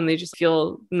fat when they just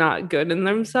feel not good in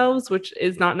themselves, which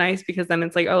is not nice because then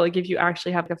it's like, oh, like if you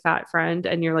actually have like a fat friend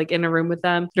and you're like in a room with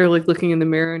them, they're like looking in the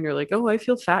mirror and you're like, oh, I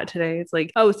feel fat today. It's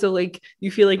like, oh, so like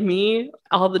you feel like me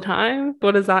all the time?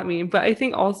 What does that mean? But I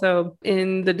think also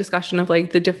in the discussion of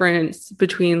like the difference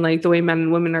between like the way men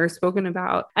and women are spoken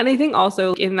about, and I think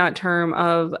also in that term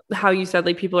of how you said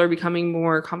like people are becoming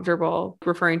more comfortable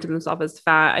referring to themselves as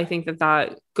fat, I think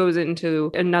that goes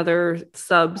into another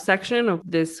subsection of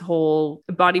this whole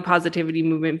body positivity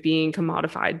movement being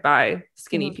commodified by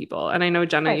skinny people. And I know,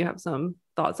 Jenna, you have some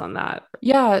thoughts on that.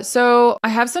 Yeah, so I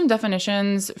have some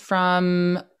definitions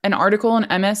from an article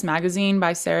in MS Magazine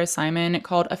by Sarah Simon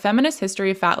called A Feminist History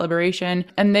of Fat Liberation.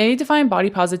 And they define body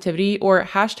positivity, or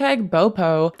hashtag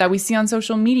BOPO, that we see on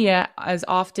social media as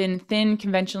often thin,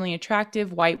 conventionally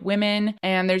attractive white women.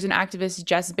 And there's an activist,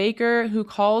 Jess Baker, who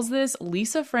calls this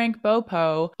Lisa Frank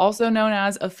BOPO, also known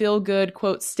as a feel-good,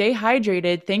 quote, stay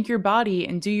hydrated, thank your body,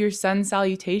 and do your sun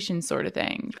salutation sort of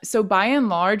thing. So by and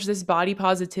large, this body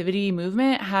positivity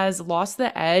movement has lost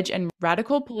the edge and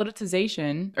radical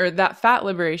politicization, or that fat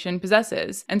liberation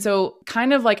possesses. And so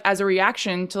kind of like as a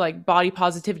reaction to like body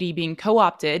positivity being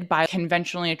co-opted by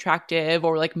conventionally attractive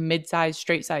or like mid-sized,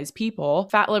 straight-sized people,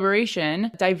 fat liberation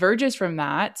diverges from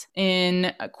that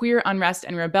in queer unrest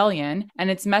and rebellion. And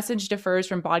its message differs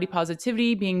from body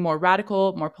positivity being more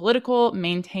radical, more political,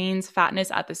 maintains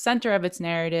fatness at the center of its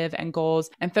narrative and goals,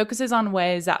 and focuses on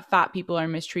ways that fat people are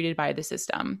mistreated by the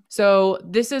system. So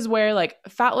this is where like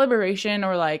fat liberation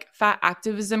or like fat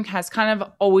activism has kind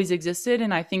of always existed.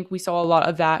 And I think we saw a lot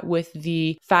of that with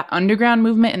the fat underground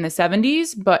movement in the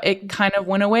 70s, but it kind of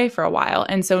went away for a while.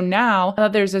 And so now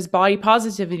that there's this body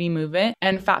positivity movement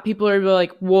and fat people are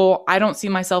like, well, I don't see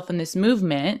myself in this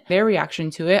movement, their reaction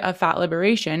to it of fat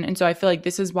liberation. And so I feel like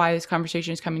this is why this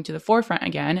conversation is coming to the forefront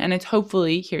again, and it's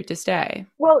hopefully here to stay.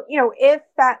 Well, if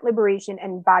fat liberation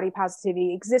and body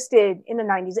positivity existed in the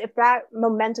 90s, if that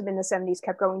momentum in the 70s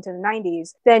kept going to the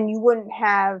 90s, then you wouldn't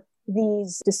have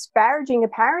these disparaging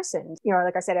comparisons.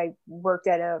 Like I said, I worked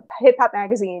at a hip hop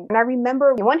magazine, and I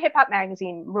remember one hip hop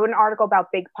magazine wrote an article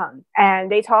about Big Pun,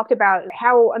 and they talked about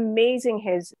how amazing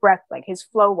his breath, like his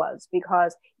flow was,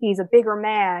 because he's a bigger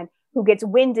man who gets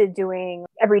winded doing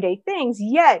everyday things,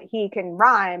 yet he can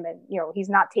rhyme and, he's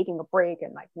not taking a break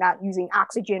and like not using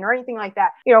oxygen or anything like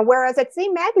that. Whereas that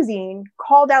same magazine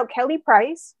called out Kelly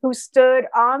Price, who stood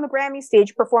on the Grammy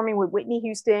stage performing with Whitney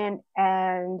Houston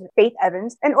and Faith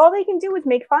Evans, and all they can do is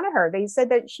make fun of her. They said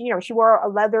that she wore a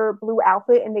leather blue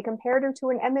outfit and they compared her to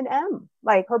an Eminem,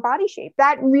 like her body shape.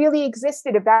 That really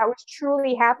existed. If that was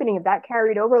truly happening, if that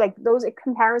carried over, like those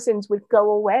comparisons would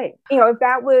go away. If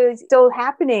that was still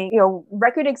happening,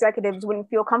 record executives wouldn't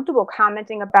feel comfortable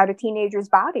commenting about a teenager's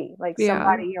body, like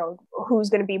somebody, who's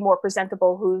going to be more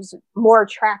presentable, who's more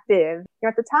attractive.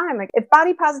 At the time, like if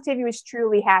body positivity was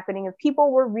truly happening, if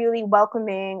people were really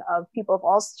welcoming of people of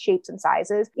all shapes and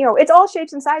sizes, it's all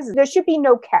shapes and sizes. There should be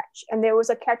no catch. And there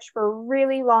was a catch for a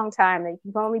really long time that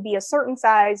you can only be a certain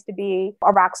size to be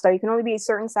a rock star. You can only be a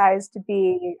certain size to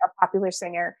be a popular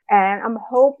singer. And I'm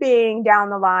hoping down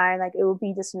the line, like it will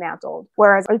be dismantled.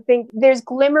 Whereas I think there's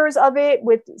glimmers of it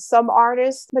with some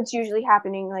artists, but it's usually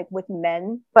happening like with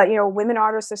men. But, women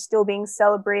artists are still being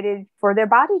celebrated for their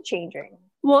body changing.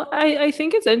 Well, I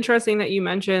think it's interesting that you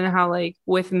mentioned how like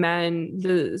with men,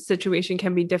 the situation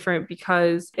can be different,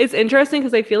 because it's interesting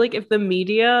because I feel like if the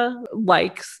media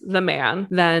likes the man,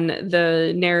 then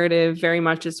the narrative very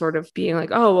much is sort of being like,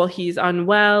 oh, well, he's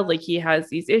unwell, like he has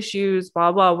these issues,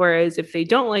 blah, blah. Whereas if they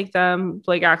don't like them,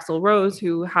 like Axl Rose,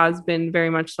 who has been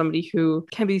very much somebody who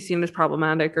can be seen as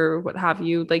problematic or what have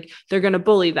you, like they're going to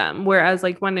bully them. Whereas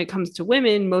like when it comes to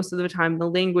women, most of the time, the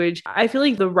language, I feel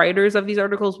like the writers of these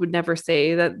articles would never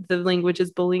say that the language is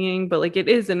bullying, but like it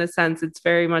is, in a sense, it's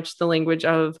very much the language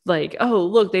of like, oh,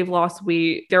 look, they've lost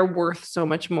weight, they're worth so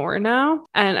much more now.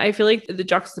 And I feel like the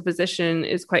juxtaposition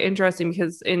is quite interesting,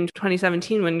 because in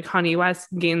 2017, when Kanye West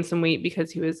gained some weight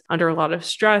because he was under a lot of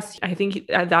stress, I think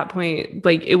at that point,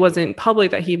 like it wasn't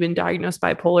public that he'd been diagnosed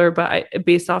bipolar, but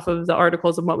based off of the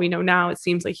articles and what we know now, it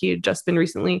seems like he had just been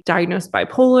recently diagnosed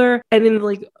bipolar. And then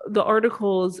like the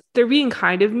articles, they're being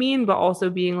kind of mean, but also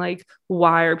being like,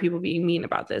 why are people being mean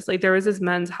about this? Like there was this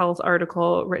Men's Health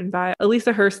article written by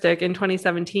Elisa Herstick in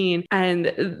 2017, and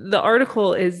the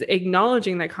article is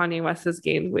acknowledging that Kanye West has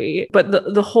gained weight, but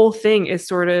the whole thing is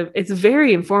sort of, it's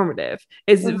very informative.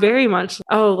 It's very much,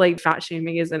 oh, like fat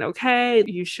shaming isn't okay.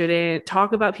 You shouldn't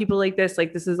talk about people like this.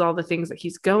 Like this is all the things that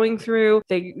he's going through.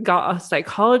 They got a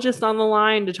psychologist on the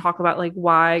line to talk about like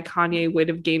why Kanye would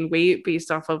have gained weight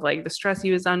based off of like the stress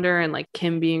he was under and like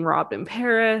Kim being robbed in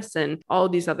Paris and all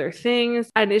these other things.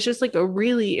 And it's just like a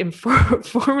really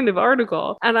informative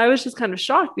article. And I was just kind of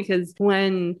shocked because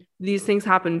when these things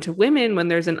happen to women, when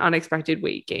there's an unexpected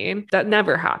weight gain, that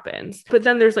never happens. But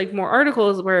then there's like more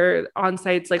articles where on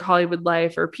sites like Hollywood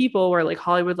Life or People, where like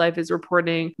Hollywood Life is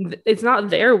reporting, it's not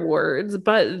their words,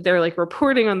 but they're like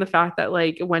reporting on the fact that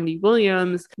like Wendy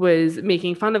Williams was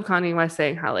making fun of Kanye West,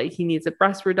 saying how like he needs a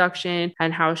breast reduction,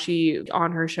 and how she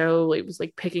on her show like was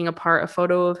like picking apart a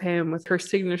photo of him with her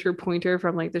signature pointer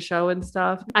from like the show and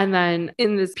stuff. And then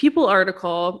in this People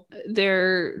article,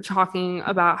 they're talking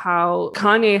about how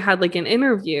Kanye had like an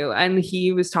interview, and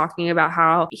he was talking about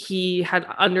how he had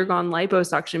undergone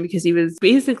liposuction because he was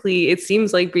basically, it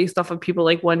seems like based off of people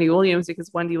like Wendy Williams, because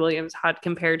Wendy Williams had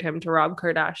compared him to Rob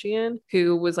Kardashian,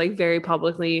 who was like very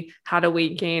publicly had a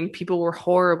weight gain. People were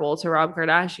horrible to Rob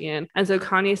Kardashian. And so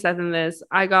Kanye said in this,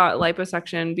 I got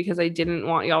liposuction because I didn't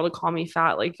want y'all to call me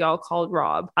fat like y'all called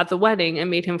Rob at the wedding and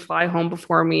made him fly home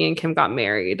before me and Kim got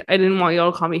married. I didn't want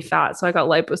y'all to call me fat, so I got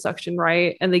liposuction,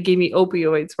 right? And they gave me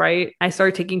opioids, right? I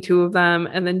started taking 2 of them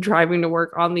and then driving to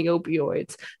work on the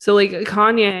opioids. So like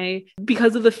Kanye,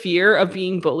 because of the fear of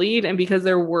being bullied and because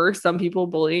there were some people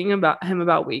bullying about him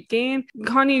about weight gain,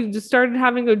 Kanye just started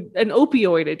having an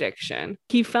opioid addiction.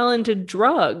 He fell into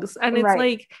drugs. And it's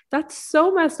like, that's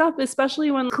so messed up,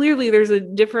 especially when clearly there's a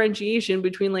differentiation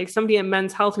between like somebody at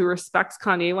Men's Health who respects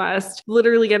Kanye West,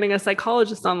 literally getting a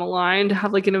psychologist on the line to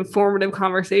have like an informative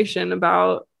conversation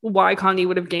about why Kanye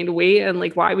would have gained weight and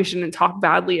like why we shouldn't talk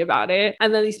badly about it.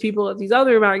 And then these people at these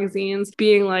other magazines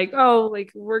being like, oh,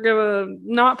 like we're gonna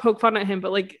not poke fun at him,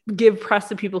 but like give press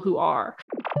to people who are.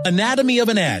 Anatomy of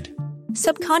an ad.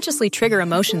 Subconsciously trigger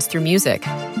emotions through music.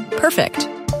 Perfect.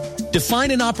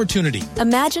 Define an opportunity.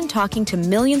 Imagine talking to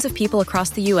millions of people across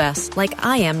the U.S. like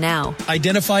I am now.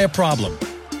 Identify a problem.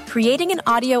 Creating an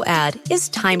audio ad is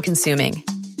time-consuming.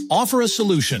 Offer a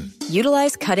solution.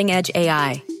 Utilize cutting-edge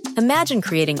AI. Imagine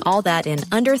creating all that in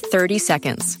under 30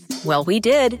 seconds. Well, we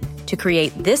did to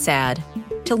create this ad.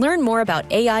 To learn more about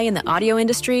AI in the audio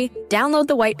industry, download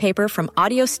the white paper from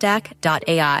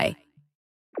audiostack.ai.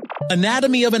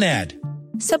 Anatomy of an ad.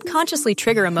 Subconsciously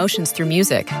trigger emotions through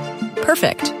music.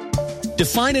 Perfect.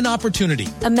 Define an opportunity.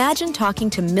 Imagine talking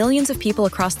to millions of people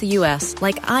across the U.S.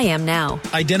 like I am now.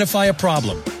 Identify a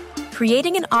problem.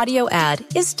 Creating an audio ad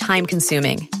is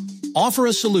time-consuming. Offer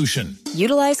a solution.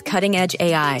 Utilize cutting-edge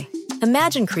AI.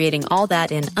 Imagine creating all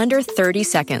that in under 30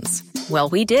 seconds. Well,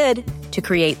 we did to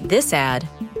create this ad.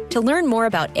 To learn more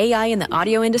about AI in the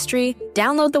audio industry,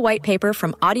 download the white paper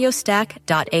from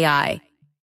audiostack.ai.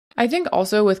 I think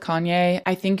also with Kanye,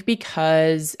 I think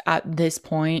because at this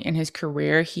point in his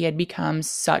career, he had become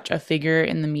such a figure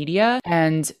in the media.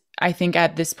 And I think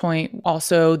at this point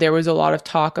also there was a lot of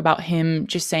talk about him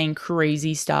just saying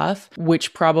crazy stuff,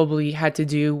 which probably had to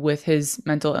do with his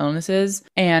mental illnesses.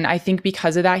 And I think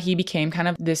because of that, he became kind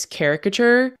of this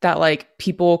caricature that like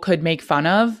people could make fun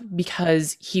of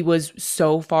because he was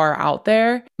so far out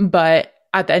there. But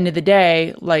at the end of the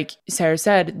day, like Sarah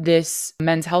said, this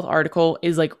Men's Health article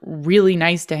is like really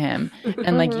nice to him.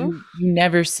 And like you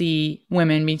never see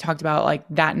women being talked about like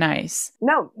that nice.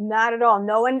 No, not at all.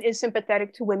 No one is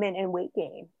sympathetic to women in weight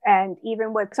gain. And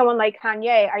even with someone like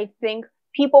Kanye, I think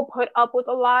people put up with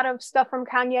a lot of stuff from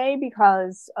Kanye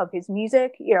because of his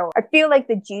music. You know, I feel like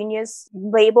the genius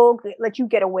label lets you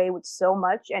get away with so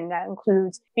much, and that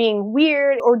includes being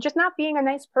weird or just not being a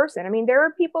nice person. I mean, there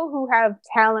are people who have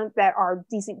talent that are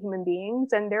decent human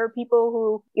beings, and there are people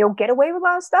who, you know, get away with a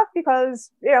lot of stuff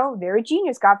because, you know, they're a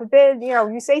genius. God forbid, you know,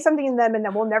 you say something in them and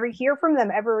then we'll never hear from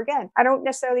them ever again. I don't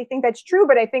necessarily think that's true,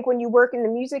 but I think when you work in the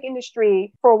music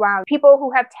industry for a while, people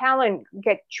who have talent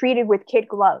get treated with kid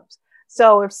gloves.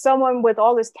 So if someone with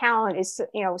all this talent is,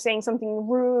 you know, saying something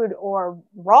rude or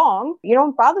wrong, you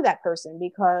don't bother that person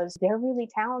because they're really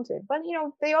talented. But, you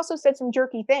know, they also said some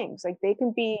jerky things. Like they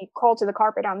can be called to the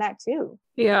carpet on that too.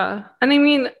 Yeah. And I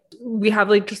mean, we have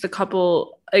like just a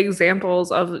couple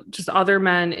examples of just other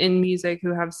men in music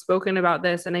who have spoken about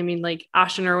this. And I mean, like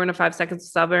Ashton Irwin of 5 Seconds of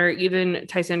Summer, even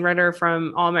Tyson Ritter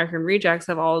from All American Rejects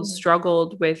have all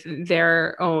struggled with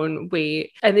their own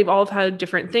weight, and they've all had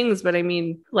different things. But I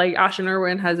mean, like Ashton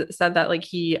Irwin has said that like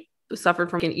he suffered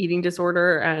from an eating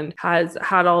disorder and has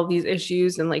had all these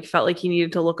issues and like felt like he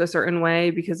needed to look a certain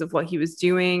way because of what he was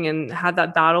doing and had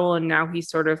that battle. And now he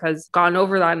sort of has gone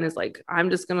over that and is like, I'm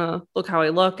just gonna look how I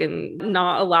look and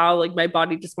not allow like my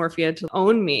body dysmorphia to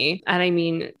own me. And I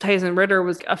mean, Tyson Ritter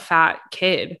was a fat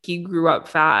kid. He grew up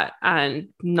fat, and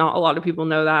not a lot of people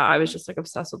know that. I was just like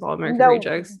obsessed with All American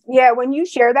Rejects. Yeah, when you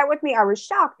shared that with me, I was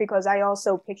shocked because I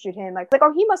also pictured him like,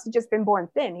 oh, he must have just been born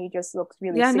thin. He just looks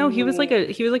really yeah, no, sinewy. he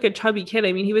was like a chubby kid.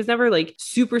 I mean, he was never like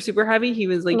super heavy. He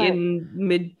was like in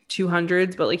mid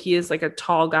 200s, but like he is like a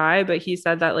tall guy. But he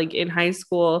said that like in high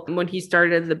school, when he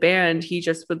started the band, he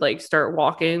just would like start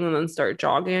walking and then start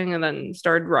jogging and then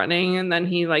started running, and then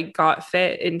he like got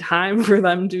fit in time for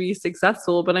them to be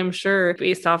successful. But I'm sure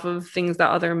based off of things that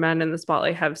other men in the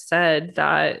spotlight have said,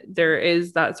 that there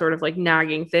is that sort of like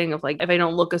nagging thing of like, if I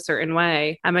don't look a certain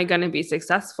way, am I going to be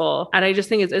successful? And I just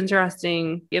think it's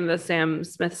interesting in the Sam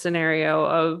Smith scenario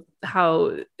of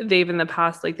how they've in the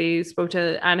past, like they spoke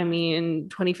to NME in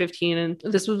 2015, and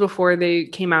this was before they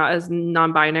came out as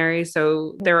non-binary,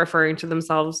 so they're referring to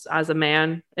themselves as a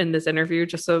man in this interview,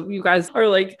 just so you guys are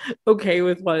like okay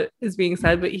with what is being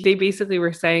said. But they basically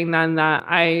were saying then that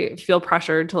I feel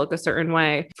pressured to look a certain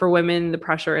way. For women, the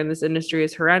pressure in this industry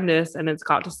is horrendous and it's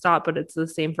got to stop, but it's the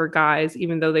same for guys,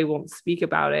 even though they won't speak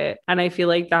about it. And I feel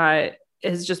like that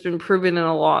has just been proven in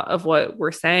a lot of what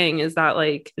we're saying, is that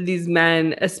like these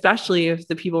men, especially if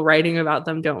the people writing about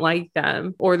them don't like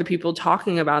them, or the people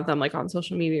talking about them like on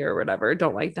social media or whatever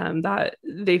don't like them, that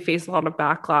they face a lot of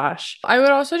backlash. I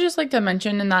would also just like to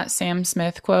mention in that Sam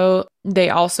Smith quote,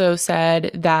 they also said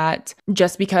that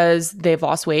just because they've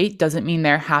lost weight doesn't mean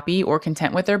they're happy or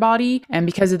content with their body. And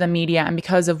because of the media and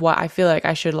because of what I feel like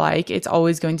I should like, it's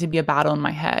always going to be a battle in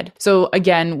my head. So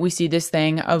again, we see this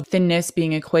thing of thinness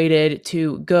being equated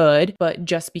to good, but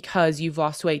just because you've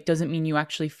lost weight doesn't mean you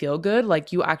actually feel good.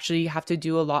 Like you actually have to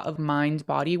do a lot of mind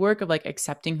body work of like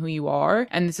accepting who you are.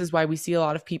 And this is why we see a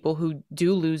lot of people who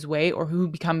do lose weight or who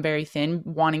become very thin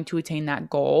wanting to attain that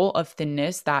goal of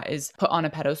thinness that is put on a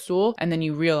pedestal. And then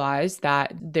you realize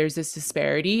that there's this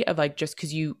disparity of like, just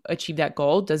because you achieve that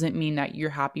goal doesn't mean that you're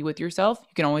happy with yourself.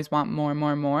 You can always want more and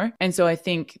more and more. And so I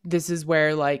think this is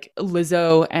where like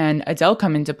Lizzo and Adele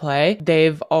come into play.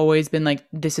 They've always been like,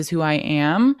 this is who I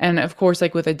am. And of course,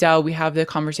 like with Adele, we have the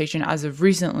conversation as of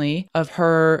recently of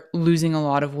her losing a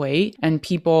lot of weight and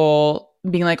people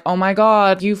being like, oh my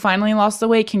God, you finally lost the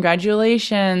weight.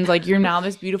 Congratulations. Like you're now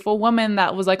this beautiful woman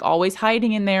that was like always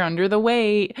hiding in there under the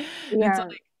weight. Yeah. So,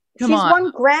 like, she's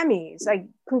won Grammys. Like,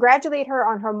 congratulate her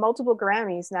on her multiple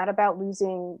Grammys, not about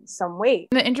losing some weight.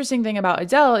 The interesting thing about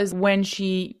Adele is when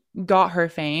she got her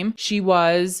fame, she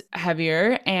was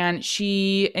heavier, and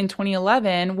she in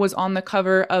 2011 was on the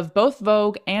cover of both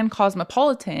Vogue and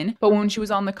Cosmopolitan. But when she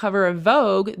was on the cover of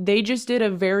Vogue, they just did a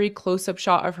very close-up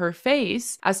shot of her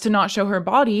face as to not show her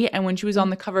body. And when she was on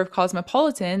the cover of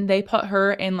Cosmopolitan, they put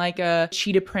her in like a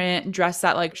cheetah print dress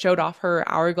that like showed off her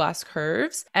hourglass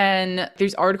curves. And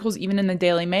there's articles even in the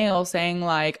Daily Mail saying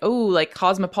like, oh, like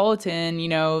Cosmopolitan, you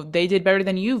know, they did better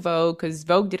than you, Vogue, because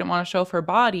Vogue didn't want to show off her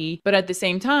body. But at the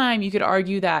same time, you could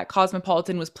argue that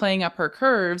Cosmopolitan was playing up her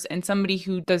curves, and somebody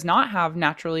who does not have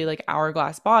naturally like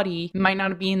hourglass body might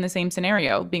not be in the same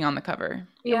scenario being on the cover.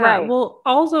 Yeah. Right. Well,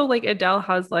 also like Adele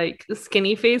has like the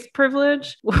skinny face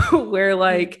privilege where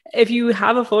like if you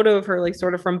have a photo of her like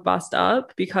sort of from bust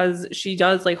up, because she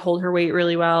does like hold her weight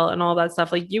really well and all that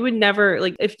stuff, like you would never,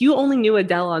 like if you only knew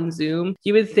Adele on Zoom,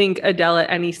 you would think Adele at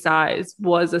any size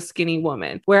was a skinny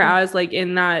woman. Whereas like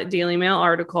in that Daily Mail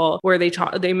article where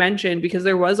they mentioned, because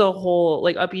there was a whole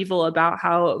like upheaval about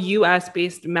how US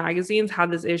based magazines had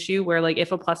this issue where like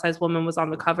if a plus size woman was on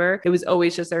the cover, it was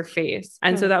always just their face.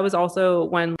 And so that was also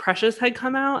when Precious had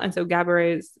come out, and so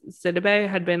Gabourey Sidibe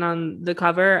had been on the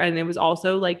cover, and it was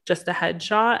also like just a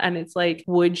headshot. And it's like,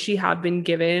 would she have been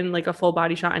given like a full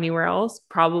body shot anywhere else?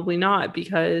 Probably not,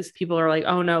 because people are like,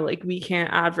 oh no, like we can't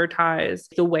advertise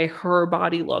the way her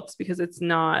body looks because it's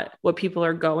not what people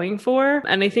are going for.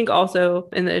 And I think also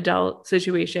in the Adele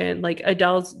situation, like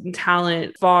Adele's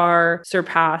talent far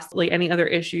surpassed like any other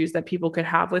issues that people could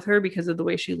have with her because of the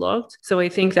way she looked. So I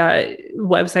think that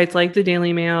websites like the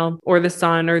Daily Mail or the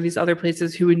Sun or thise other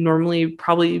places who would normally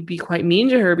probably be quite mean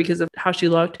to her because of how she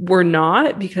looked were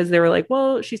not, because they were like,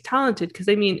 well, she's talented. Because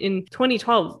I mean, in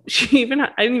 2012, I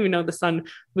didn't even know the Sun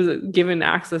was given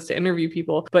access to interview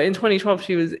people, but in 2012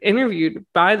 she was interviewed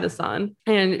by the Sun,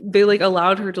 and they like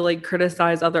allowed her to like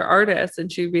criticize other artists,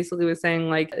 and she basically was saying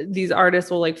like these artists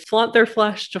will like flaunt their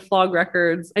flesh to flog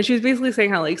records, and she was basically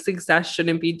saying how like success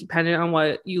shouldn't be dependent on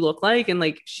what you look like. And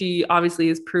like she obviously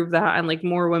has proved that, and like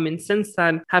more women since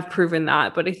then have proven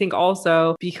that. But I think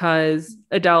also because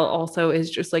Adele also is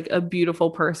just like a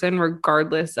beautiful person,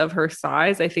 regardless of her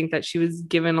size, I think that she was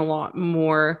given a lot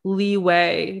more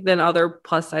leeway than other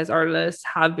plus size artists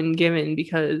have been given,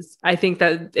 because I think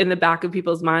that in the back of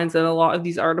people's minds, and a lot of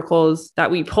these articles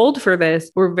that we pulled for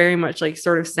this were very much like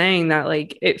sort of saying that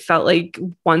like it felt like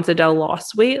once Adele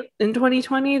lost weight in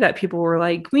 2020 that people were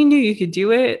like, we knew you could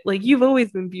do it, like you've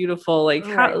always been beautiful, like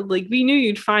how, like we knew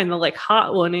you'd find the like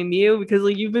hot one in you because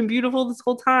like you've been beautiful this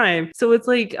whole time. So it's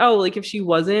like, oh, like if she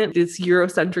wasn't this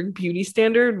Eurocentric beauty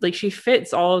standard, like she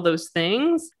fits all of those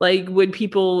things, like would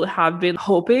people have been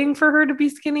hoping for her to be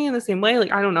skinny in the same way?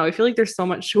 Like I don't know, I feel like there's so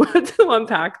much to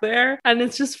unpack there, and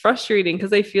it's just frustrating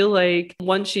because I feel like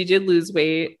once she did lose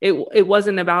weight, it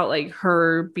wasn't about like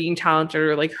her being talented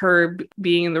or like her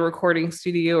being in the recording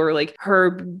studio or like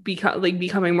her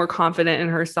becoming more confident in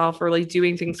herself or like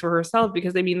doing things for herself.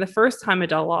 Because I mean, the first time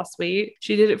Adele lost weight,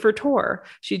 she did it for tour.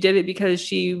 She did it because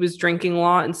she was drinking a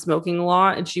lot and smoking a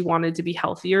lot, and she wanted to be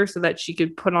healthier so that she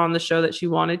could put on the show that she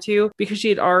wanted to, because she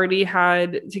had already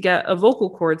had to get a vocal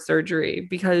cord surgery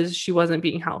because she wasn't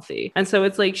being healthy. And so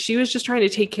it's like she was just trying to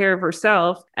take care of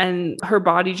herself, and her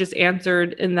body just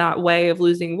answered in that way of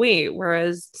losing weight.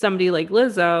 Whereas somebody like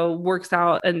Lizzo works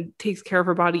out and takes care of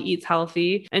her body, eats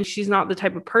healthy, and she's not the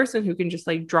type of person who can just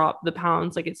like drop the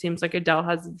pounds like it seems like Adele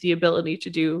has the ability to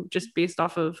do, just based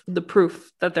off of the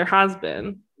proof that there has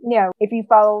been. Yeah, if you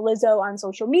follow Lizzo on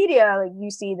social media, like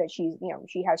you see that she's,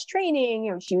 she has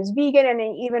training, she was vegan, and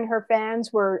even her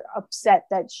fans were upset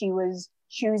that she was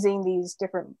choosing these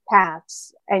different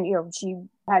paths, and she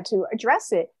had to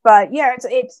address it. But yeah,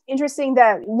 it's interesting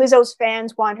that Lizzo's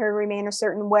fans want her to remain a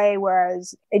certain way,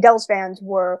 whereas Adele's fans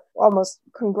were almost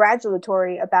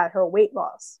congratulatory about her weight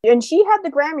loss. And she had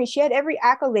the Grammy, she had every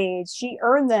accolade, she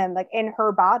earned them like in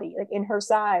her body, like in her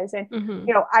size. And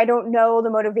I don't know the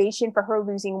motivation for her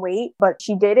losing weight, but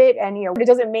she did it, and it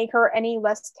doesn't make her any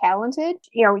less talented.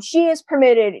 She is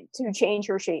permitted to change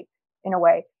her shape in a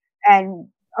way, and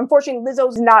unfortunately,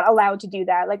 Lizzo's not allowed to do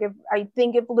that. Like,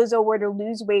 if Lizzo were to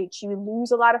lose weight, she would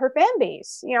lose a lot of her fan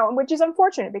base, which is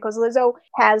unfortunate because Lizzo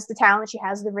has the talent, she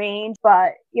has the range,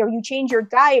 but, you change your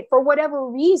diet for whatever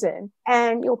reason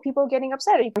and, people are getting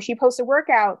upset. She posts a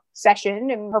workout session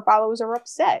and her followers are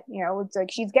upset. It's like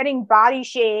she's getting body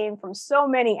shamed from so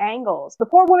many angles. The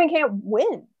poor woman can't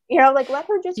win. Let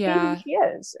her just be who she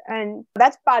is. And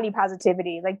that's body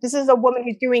positivity. Like, this is a woman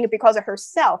who's doing it because of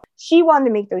herself. She wanted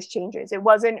to make those changes. It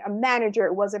wasn't a manager.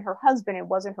 It wasn't her husband. It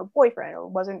wasn't her boyfriend. It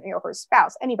wasn't, her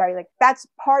spouse, anybody. Like, that's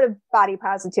part of body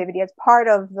positivity. It's part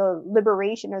of the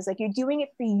liberation. It's like, you're doing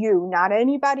it for you, not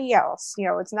anybody else.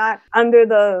 It's not under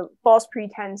the false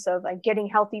pretense of like getting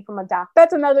healthy from a doctor.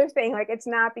 That's another thing. Like, it's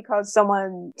not because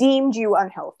someone deemed you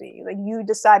unhealthy. Like, you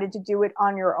decided to do it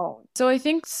on your own. So I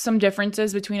think some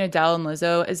differences between Adele and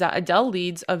Lizzo is that Adele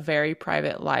leads a very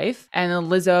private life and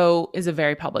Lizzo is a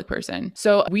very public person.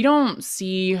 So we don't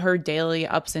see her daily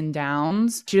ups and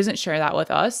downs. She doesn't share that with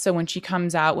us. So when she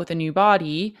comes out with a new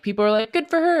body, people are like, good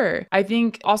for her. I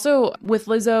think also with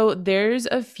Lizzo, there's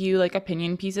a few like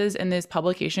opinion pieces in this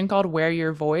publication called Wear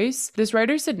Your Voice. This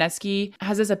writer Sidnetsky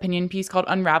has this opinion piece called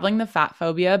Unraveling the Fat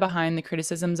Phobia Behind the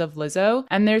Criticisms of Lizzo.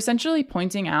 And they're essentially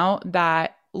pointing out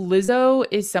that Lizzo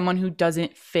is someone who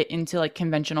doesn't fit into like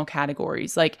conventional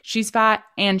categories. Like, she's fat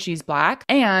and she's black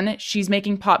and she's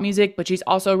making pop music, but she's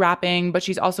also rapping, but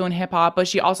she's also in hip hop, but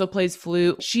she also plays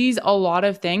flute. She's a lot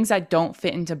of things that don't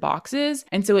fit into boxes.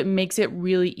 And so it makes it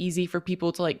really easy for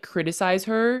people to like criticize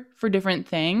her for different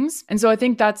things. And so I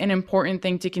think that's an important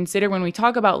thing to consider when we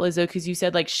talk about Lizzo, because you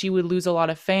said like she would lose a lot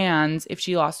of fans if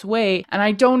she lost weight. And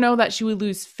I don't know that she would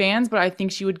lose fans, but I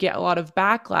think she would get a lot of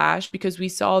backlash, because we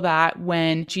saw that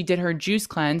when she did her juice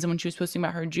cleanse, and when she was posting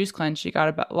about her juice cleanse, she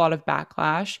got a lot of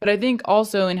backlash. But I think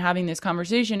also in having this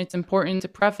conversation, it's important to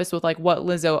preface with like what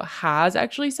Lizzo has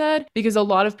actually said, because a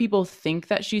lot of people think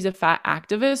that she's a fat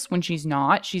activist when she's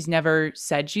not. She's never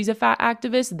said she's a fat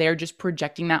activist. They're just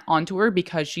projecting that onto her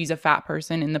because she's a fat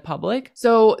person in the public.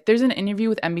 So there's an interview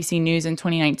with NBC News in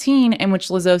 2019 in which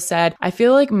Lizzo said, I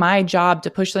feel like my job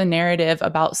to push the narrative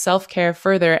about self-care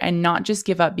further and not just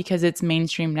give up because it's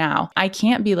mainstream now. I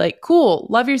can't be like, cool,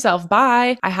 love yourself,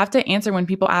 bye. I have to answer when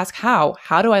people ask how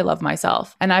do I love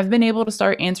myself? And I've been able to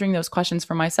start answering those questions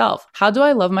for myself. How do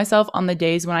I love myself on the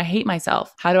days when I hate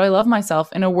myself? How do I love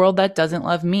myself in a world that doesn't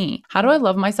love me? How do I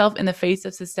love myself in the face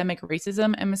of systemic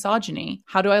racism and misogyny?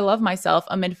 How do I love myself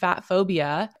amid fat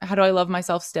phobia? How do I love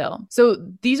myself still? So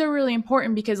these are really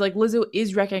important because like Lizzo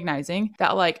is recognizing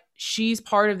that like she's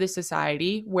part of this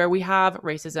society where we have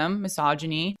racism,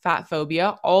 misogyny, fat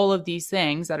phobia, all of these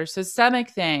things that are systemic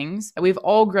things that we've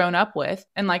all grown up with.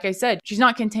 And like I said, she's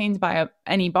not contained by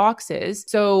any boxes.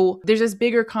 So there's this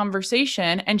bigger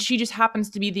conversation, and she just happens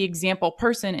to be the example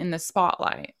person in the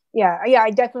spotlight. Yeah,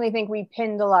 I definitely think we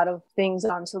pinned a lot of things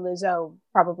onto Lizzo,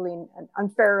 probably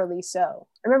unfairly so.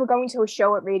 I remember going to a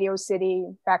show at Radio City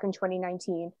back in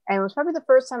 2019, and it was probably the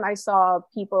first time I saw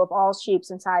people of all shapes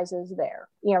and sizes there.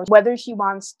 You know, whether she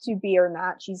wants to be or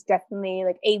not, she's definitely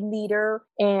like a leader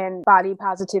in body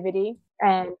positivity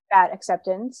and fat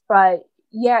acceptance. But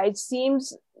yeah, it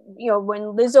seems, you know, when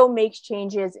Lizzo makes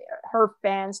changes, her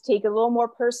fans take it a little more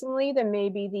personally than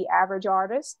maybe the average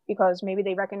artist, because maybe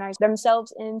they recognize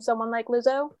themselves in someone like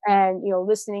Lizzo, and, you know,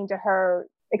 listening to her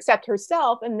accept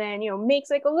herself and then, you know, makes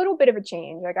like a little bit of a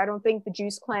change. Like, I don't think the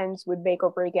juice cleanse would make or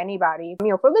break anybody. You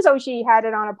know, for Lizzo, she had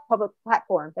it on a public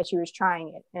platform that she was trying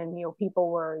it, and, you know, people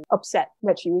were upset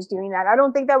that she was doing that. I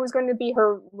don't think that was going to be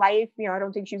her life. You know, I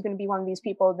don't think she was going to be one of these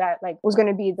people that like was going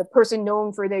to be the person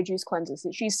known for their juice cleanses.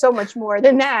 She's so much more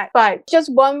than that, but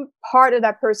just one part of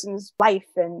that person's life.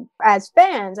 And as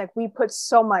fans, like, we put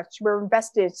so much, we're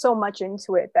invested so much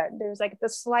into it that there's like the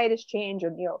slightest change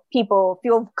of, you know, people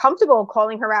feel comfortable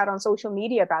calling her out on social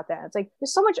media about that. It's like,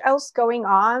 there's so much else going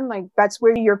on. Like, that's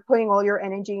where you're putting all your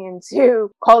energy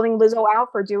into calling Lizzo out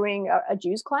for doing a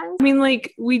juice cleanse. I mean,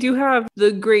 like, we do have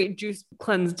the great juice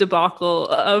cleanse debacle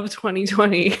of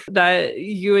 2020 that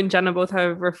you and Jenna both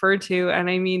have referred to. And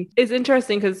I mean, it's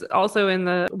interesting because also in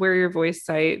the Wear Your Voice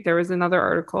site, there was another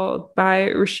article by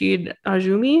Rashid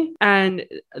Ajumi, and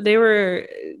they were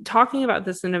talking about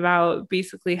this and about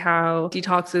basically how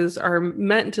detoxes are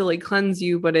meant to like cleanse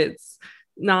you, but it's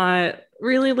not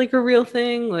really like a real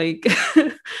thing. Like,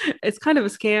 it's kind of a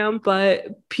scam,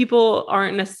 but people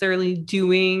aren't necessarily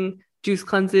doing juice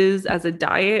cleanses as a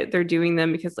diet. They're doing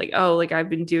them because like, oh, like I've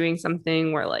been doing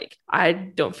something where like I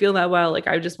don't feel that well, like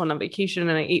I just went on vacation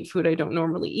and I ate food I don't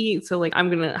normally eat, so like I'm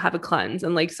gonna have a cleanse.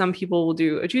 And like some people will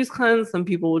do a juice cleanse, some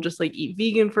people will just like eat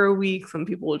vegan for a week, some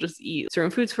people will just eat certain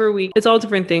foods for a week. It's all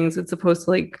different things. It's supposed to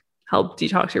like help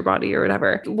detox your body or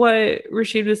whatever. What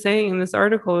Rashid was saying in this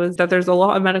article is that there's a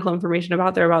lot of medical information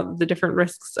about there about the different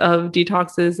risks of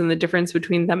detoxes and the difference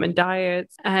between them and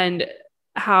diets, and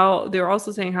how they were also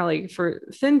saying how like for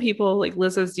thin people, like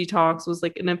Lizzo's detox was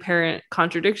like an apparent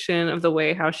contradiction of the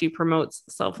way how she promotes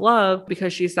self-love,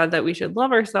 because she said that we should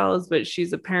love ourselves, but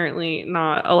she's apparently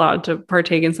not allowed to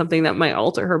partake in something that might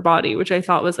alter her body, which I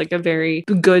thought was like a very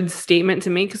good statement to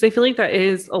make, because I feel like that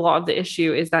is a lot of the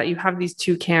issue, is that you have these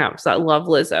two camps that love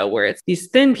Lizzo, where it's these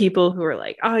thin people who are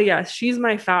like, oh yes, she's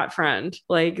my fat friend,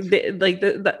 like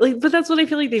but that's what I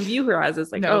feel like they view her as.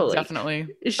 It's like, no, oh, like, definitely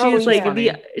she's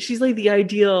she's like the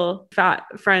ideal fat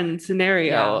friend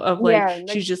scenario of like,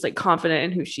 she's just like confident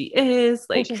in who she is,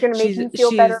 like she's gonna make you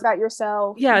feel better about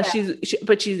yourself.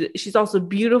 But she's also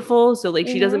beautiful, so like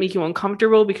she doesn't make you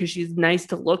uncomfortable because she's nice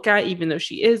to look at even though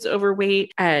she is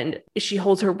overweight, and she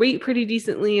holds her weight pretty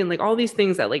decently, and like all these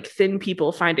things that like thin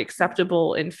people find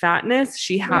acceptable in fatness,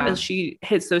 she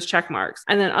hits those check marks.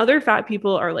 And then other fat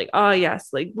people are like, oh yes,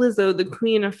 like Lizzo, the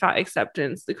queen of fat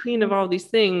acceptance, the queen of all these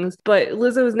things. But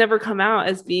Lizzo has never come out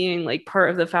as being like part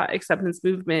of the fat acceptance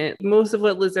movement. Most of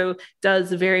what Lizzo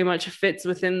does very much fits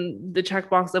within the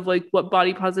checkbox of like what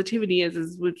body positivity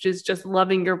is, which is just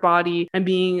loving your body and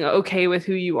being okay with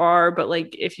who you are. But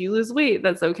like, if you lose weight,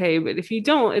 that's okay. But if you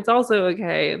don't, it's also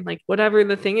okay. And like, whatever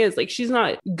the thing is, like, she's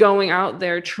not going out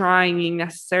there trying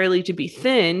necessarily to be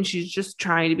thin. She's just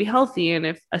trying to be healthy. And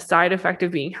if a side effect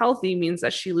of being healthy means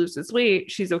that she loses weight,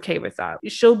 she's okay with that.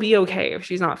 She'll be okay if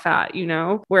she's not fat, you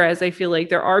know? Whereas I feel like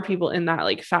there are people in that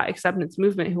like fat acceptance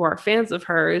movement who are fans of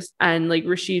hers. And like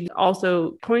Rashid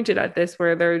also pointed at this,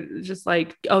 where they're just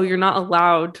like, oh, you're not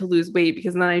allowed to lose weight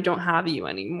because then I don't have you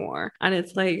anymore. And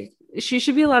it's like, she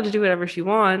should be allowed to do whatever she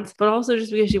wants, but also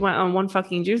just because she went on one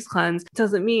fucking juice cleanse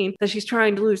doesn't mean that she's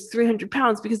trying to lose 300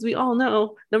 pounds, because we all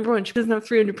know, number one, she doesn't have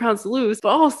 300 pounds to lose,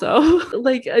 but also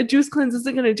like a juice cleanse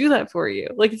isn't going to do that for you.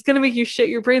 Like, it's going to make you shit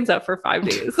your brains out for 5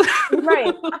 days.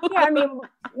 Right. Yeah, I mean,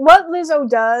 what Lizzo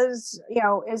does, you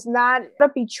know, is not a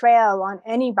betrayal on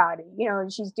anybody. You know,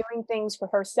 she's doing things for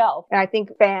herself. And I think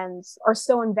fans are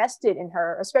so invested in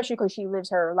her, especially because she lives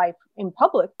her life in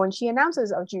public. When she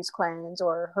announces a juice cleanse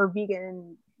or her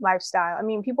vegan lifestyle, I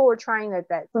mean, people were trying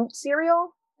that fruit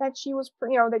cereal that she was,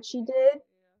 you know, that she did.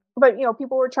 But, you know,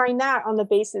 people were trying that on the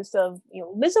basis of, you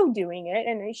know, Lizzo doing it.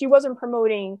 And she wasn't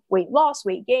promoting weight loss,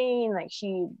 weight gain. Like,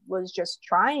 she was just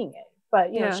trying it.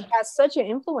 But, you know, she has such an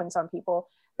influence on people.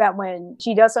 that when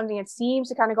she does something that seems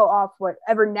to kind of go off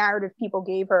whatever narrative people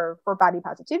gave her for body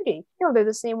positivity, they're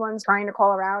the same ones trying to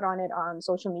call her out on it on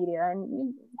social media,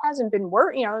 and it hasn't been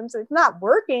working. It's not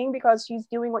working because she's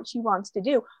doing what she wants to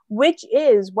do, which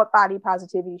is what body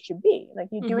positivity should be. Like,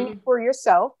 you're doing it for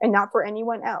yourself and not for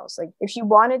anyone else. Like, if she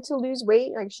wanted to lose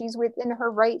weight, like, she's within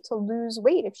her right to lose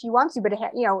weight if she wants to, but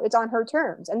it's on her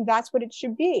terms, and that's what it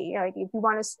should be. Like, if you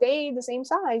want to stay the same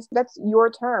size, that's your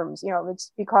terms.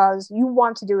 It's because you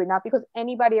want to do it, not because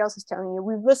anybody else is telling you.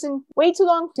 We've listened way too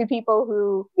long to people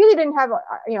who really didn't have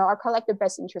our collective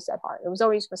best interest at heart. It was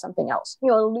always for something else.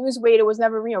 Lose weight, it was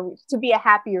never to be a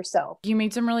happier self. You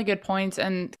made some really good points,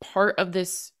 and part of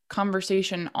this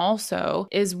conversation also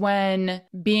is when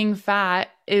being fat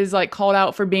is like called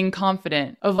out for being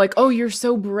confident, of like, oh, you're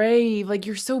so brave, like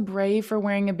you're so brave for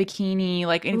wearing a bikini,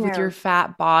 like with your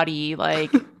fat body,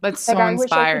 like that's so like,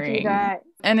 inspiring. I wish I could do that.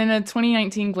 And in a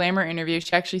 2019 Glamour interview,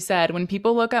 she actually said, when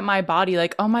people look at my body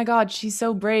like, oh my God, she's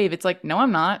so brave, it's like, no,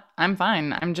 I'm not. I'm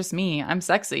fine. I'm just me. I'm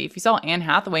sexy. If you saw Anne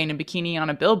Hathaway in a bikini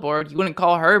on a billboard, you wouldn't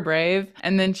call her brave.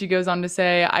 And then she goes on to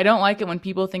say, I don't like it when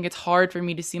people think it's hard for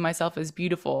me to see myself as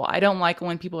beautiful. I don't like it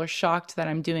when people are shocked that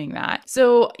I'm doing that.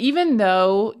 So even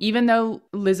though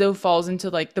Lizzo falls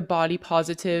into like the body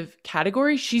positive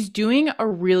category, she's doing a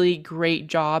really great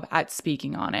job at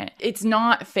speaking on it. It's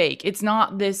not fake. It's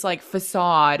not this like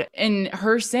facade. And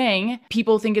her saying,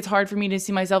 people think it's hard for me to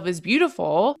see myself as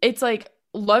beautiful. It's like,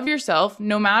 love yourself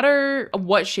no matter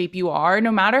what shape you are,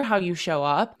 no matter how you show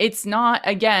up. It's not,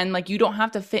 again, like, you don't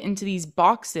have to fit into these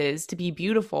boxes to be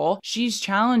beautiful. She's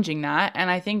challenging that. And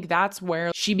I think that's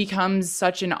where she becomes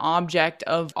such an object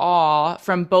of awe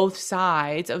from both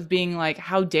sides, of being like,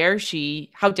 how dare she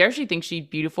think she's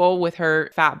beautiful with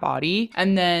her fat body?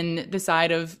 And then the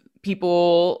side of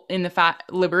people in the fat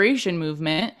liberation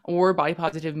movement or body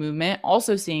positive movement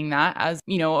also seeing that as,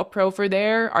 a pro for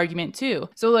their argument too.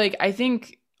 So like, I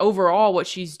think overall what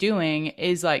she's doing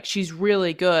is like, she's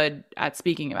really good at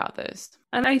speaking about this.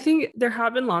 And I think there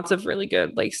have been lots of really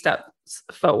good like steps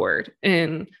forward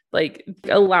in like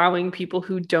allowing people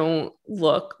who don't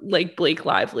look like Blake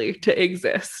Lively to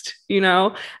exist,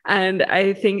 And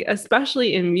I think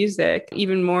especially in music,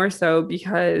 even more so,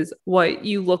 because what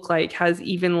you look like has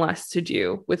even less to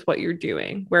do with what you're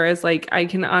doing. Whereas like, I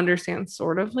can understand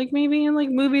sort of like maybe in like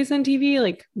movies and TV,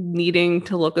 like needing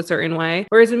to look a certain way.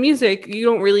 Whereas in music, you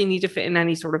don't really need to fit in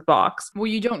any sort of box. Well,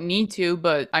 you don't need to,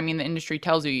 but I mean, the industry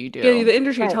tells you do. Yeah, the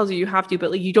industry tells you have to,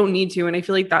 but like, you don't need to. And I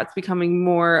feel like that's becoming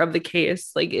more of the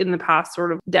case, like in the past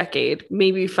sort of decade,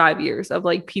 maybe 5 years, of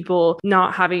like people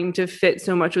not having to fit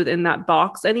so much within that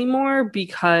box anymore,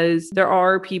 because there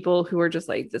are people who are just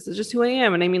like, this is just who I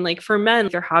am. And I mean, like for men,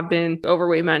 there have been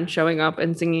overweight men showing up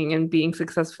and singing and being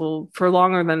successful for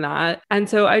longer than that. And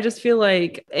so I just feel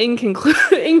like in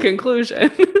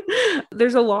conclusion,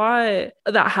 there's a lot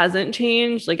that hasn't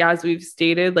changed. Like, as we've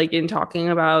stated, like in talking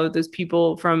about those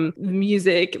people from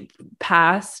music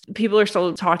past, people are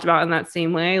still talked about in that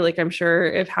same way. Like, I'm sure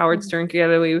if Howard Stern could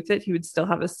get away with it, he would still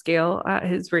have a scale at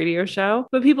his radio show,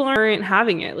 but people aren't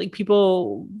having it. Like,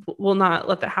 people will not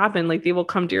let that happen. Like, they will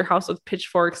come to your house with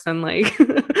pitchforks and like,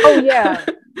 oh yeah.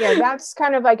 Yeah, that's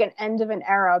kind of like an end of an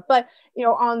era. But,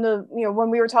 on the, when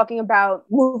we were talking about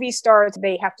movie stars,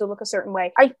 they have to look a certain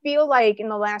way. I feel like in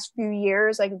the last few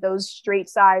years, like those straight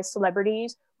size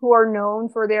celebrities who are known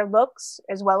for their looks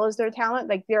as well as their talent,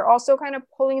 like they're also kind of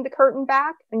pulling the curtain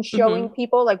back and showing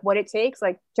people like what it takes.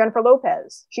 Like Jennifer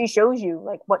Lopez, she shows you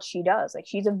like what she does. Like,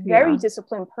 she's a very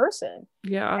disciplined person.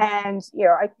 Yeah. And,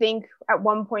 I think at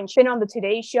one point she'd been on the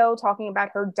Today Show talking about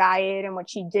her diet and what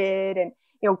she did, and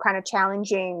kind of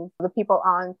challenging the people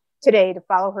on Today to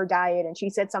follow her diet. And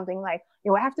she said something like,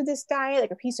 after this diet,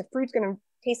 like a piece of fruit's going to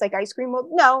taste like ice cream. Well,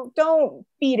 no, don't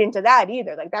feed into that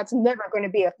either. Like, that's never going to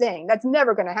be a thing. That's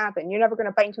never going to happen. You're never going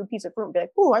to bite into a piece of fruit and be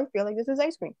like, oh, I feel like this is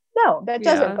ice cream. No, that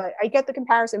doesn't. But I get the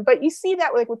comparison. But you see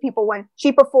that like with people when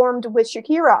she performed with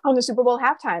Shakira on the Super Bowl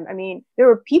halftime. I mean, there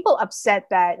were people upset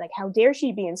that like, how dare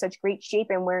she be in such great shape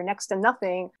and wear next to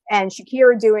nothing, and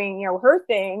Shakira doing, her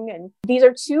thing. And these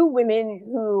are two women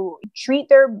who treat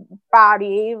their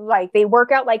body like they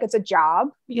work out like it's a job.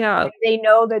 Yeah. Like, they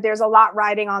know that there's a lot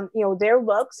riding on, their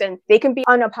looks, and they can be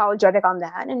unapologetic on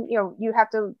that. And, you have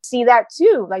to see that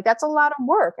too. Like, that's a lot of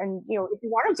work. And, if you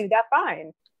want to do that,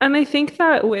 fine. And I think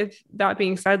that with that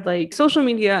being said, like, social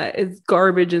media is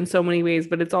garbage in so many ways,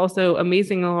 but it's also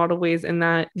amazing in a lot of ways in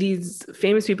that these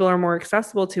famous people are more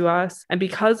accessible to us. And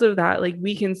because of that, like,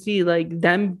 we can see like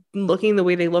them looking the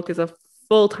way they look is a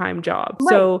full-time job. Right.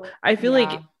 So I feel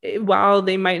like while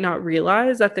they might not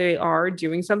realize that they are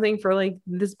doing something for like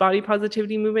this body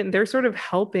positivity movement, they're sort of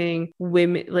helping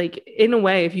women, like in a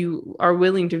way, if you are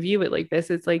willing to view it like this,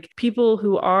 it's like people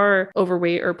who are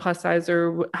overweight or plus size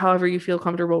or however you feel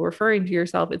comfortable referring to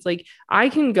yourself. It's like, I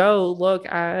can go look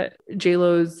at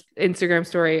JLo's Instagram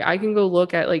story. I can go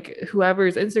look at like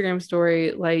whoever's Instagram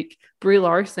story, like Brie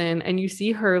Larson, and you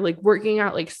see her like working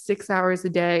out like 6 hours a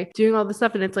day, doing all this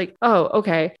stuff. And it's like, oh,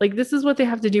 okay. Like this is what they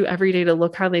have to do every day to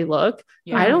look how they look.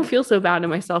 Yeah. I don't feel so bad to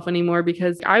myself anymore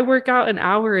because I work out an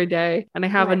hour a day and I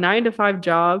have a 9-to-5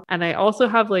 job. And I also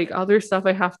have like other stuff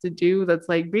I have to do. That's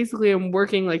like, basically I'm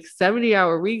working like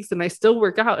 70-hour weeks and I still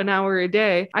work out an hour a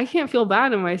day. I can't feel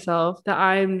bad in myself that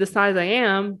I'm the size I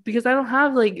am because I don't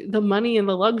have like the money and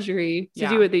the luxury to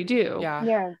do what they do.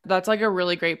 Yeah. That's like a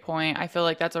really great point. I feel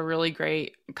like that's a really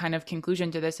great kind of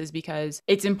conclusion to this, is because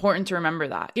it's important to remember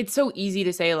that. It's so easy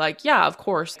to say like, yeah, of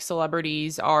course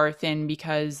celebrities are thin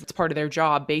because it's part of their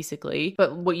job basically.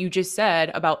 But what you just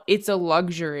said about it's a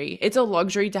luxury. It's a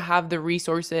luxury to have the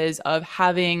resources of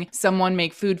having someone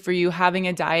make food for you, having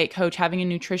a diet coach, having a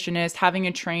nutritionist, having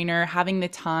a trainer, having the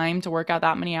time to work out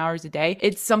that many hours a day.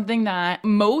 It's something that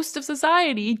most of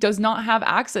society does not have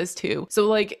access to. So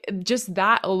like just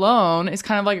that alone is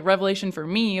kind of like a revelation for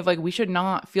me of like, we should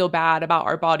not feel bad about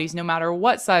our bodies no matter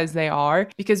what size they are,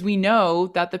 because we know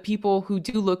that the people who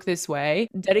do look this way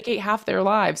dedicate half their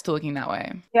lives to looking that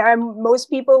way. Yeah, and most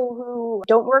people who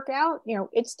don't work out,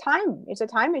 it's time. It's a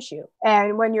time issue.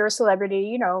 And when you're a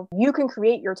celebrity, you can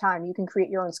create your time. You can create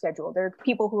your own schedule. There are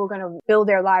people who are going to build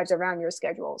their lives around your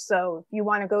schedule. So if you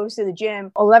want to go to the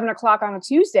gym 11 o'clock on a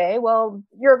Tuesday, well,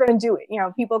 you're going to do it.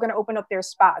 People are going to open up their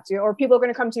spots, or people are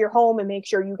going to come to your home and make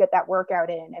sure you get that workout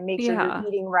in and make sure you're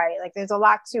eating right. Like there's a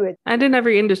lot to it. And in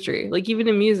every industry, like even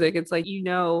in music, it's like,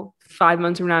 5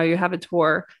 months from now you have a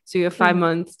tour, so you have 5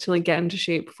 months to like get into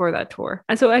shape for that tour.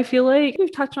 And so I feel like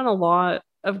we've touched on a lot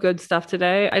of good stuff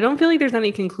today. I don't feel like there's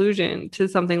any conclusion to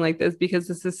something like this, because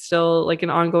this is still like an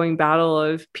ongoing battle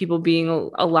of people being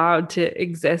allowed to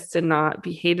exist and not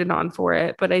be hated on for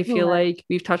it. But I feel like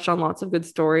we've touched on lots of good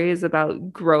stories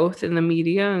about growth in the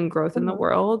media and growth in the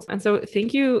world. And so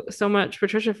thank you so much,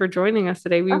 Patricia, for joining us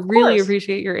today. We really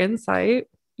appreciate your insight.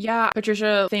 Yeah,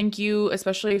 Patricia, thank you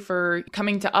especially for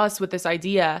coming to us with this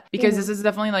idea, because this is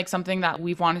definitely like something that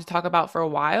we've wanted to talk about for a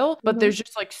while, but there's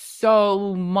just like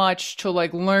so much to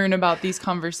like learn about these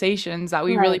conversations that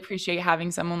we really appreciate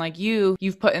having someone like you.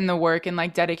 You've put in the work and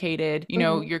like dedicated,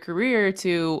 your career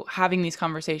to having these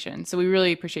conversations. So we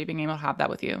really appreciate being able to have that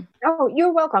with you. Oh,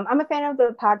 you're welcome. I'm a fan of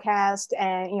the podcast,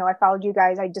 and I followed you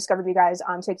guys. I discovered you guys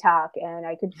on TikTok, and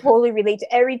I could totally relate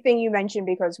to everything you mentioned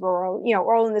because we're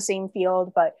all in the same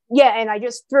field. But yeah, and I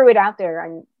just threw it out there,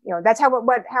 and that's how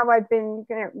I've been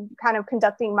kind of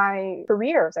conducting my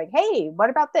career. It's like, hey, what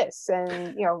about this?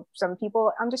 And some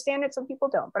people understand it, some people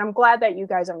don't. But I'm glad that you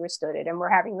guys understood it, and we're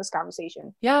having this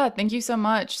conversation. Yeah, thank you so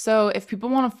much. So if people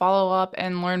want to follow up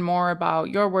and learn more about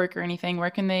your work or anything,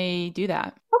 where can they do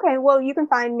that? Okay, well, you can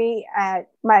find me at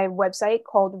my website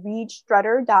called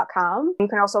reedstrutter.com. You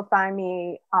can also find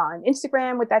me on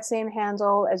Instagram with that same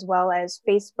handle, as well as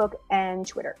Facebook and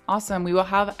Twitter. Awesome. We will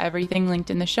have everything linked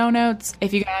in the show notes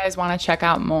if you guys want to check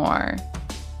out more.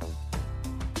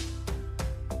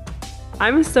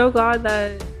 I'm so glad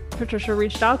that Patricia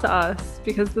reached out to us,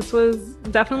 because this was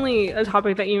definitely a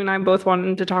topic that you and I both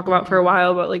wanted to talk about for a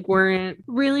while, but like weren't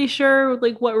really sure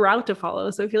like what route to follow.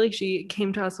 So I feel like she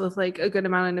came to us with like a good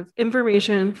amount of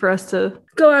information for us to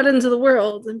go out into the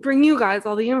world and bring you guys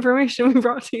all the information we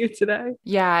brought to you today.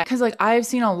 Yeah, because like I've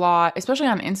seen a lot, especially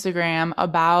on Instagram,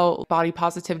 about body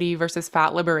positivity versus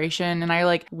fat liberation, and I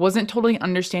like wasn't totally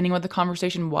understanding what the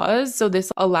conversation was. So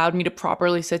this allowed me to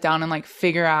properly sit down and like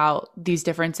figure out these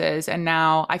differences. And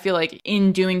now I feel like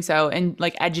in doing so and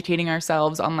like educating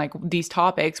ourselves on like these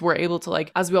topics, we're able to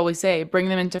like, as we always say, bring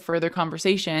them into further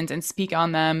conversations and speak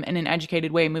on them in an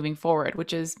educated way moving forward,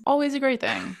 which is always a great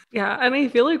thing. Yeah. And I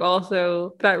feel like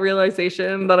also that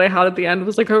realization that I had at the end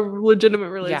was like a legitimate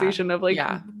realization of like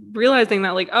realizing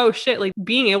that like, oh shit, like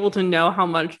being able to know how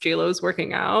much JLo's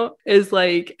working out is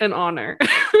like an honor.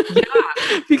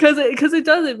 because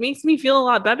it makes me feel a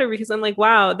lot better, because I'm like,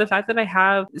 wow, the fact that I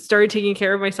have started taking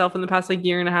care of myself in the past like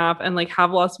year and a half and like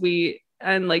have lost weight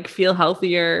and like feel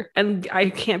healthier, and I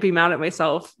can't be mad at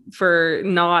myself for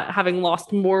not having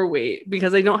lost more weight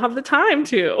because I don't have the time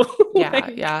to.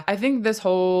 Yeah. I think this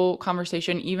whole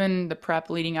conversation, even the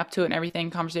prep leading up to it and everything,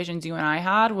 conversations you and I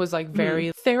had was like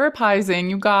very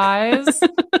therapizing, you guys.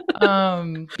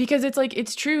 Because it's like,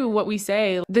 it's true what we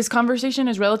say. This conversation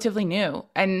is relatively new,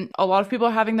 and a lot of people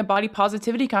are having the body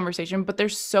positivity conversation, but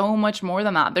there's so much more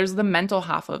than that. There's the mental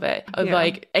half of it, of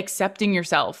like accepting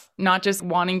yourself, not just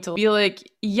wanting to be like,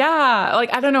 yeah,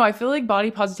 like, I don't know. I feel like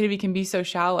body positivity can be so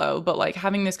shallow, but like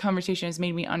having this conversation has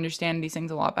made me understand these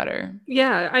things a lot better.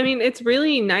 Yeah. I mean, it's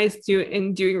really nice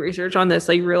in doing research on this,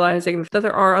 like realizing that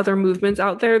there are other movements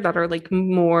out there that are like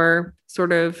more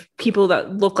sort of people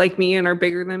that look like me and are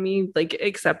bigger than me, like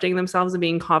accepting themselves and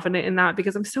being confident in that,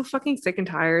 because I'm so fucking sick and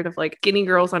tired of like skinny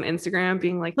girls on Instagram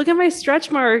being like, look at my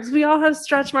stretch marks. We all have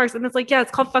stretch marks. And it's like, yeah,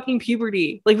 it's called fucking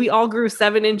puberty. Like we all grew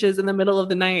 7 inches in the middle of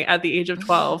the night at the age of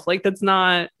 12. Like that's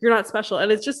not, you're not special.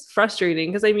 And it's just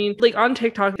frustrating because I mean, like on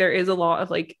TikTok, there is a lot of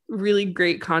like really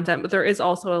great content, but there is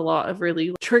also a lot of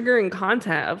really triggering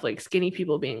content of like skinny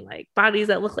people being like, bodies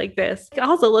that look like this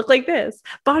also look like this.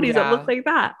 Bodies that look like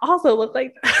that also look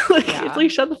like that. Like, it's like,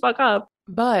 shut the fuck up.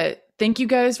 But thank you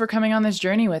guys for coming on this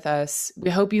journey with us. We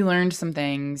hope you learned some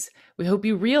things. We hope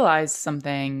you realized some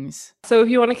things. So if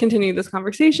you want to continue this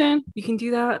conversation, you can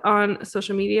do that on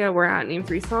social media. We're at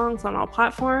Name3Songs on all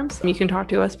platforms. You can talk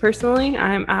to us personally.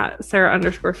 I'm at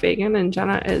Sarah_Fagan and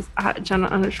Jenna is at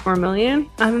Jenna_Million.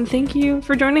 And thank you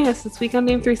for joining us this week on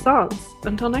Name3Songs.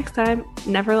 Until next time,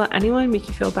 never let anyone make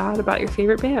you feel bad about your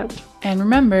favorite band. And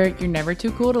remember, you're never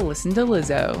too cool to listen to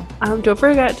Lizzo. Don't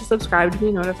forget to subscribe to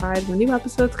be notified when new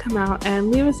episodes come out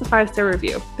and leave us a 5-star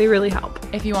review. They really help.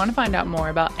 If you want to find out more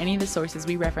about any of the sources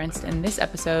we referenced in this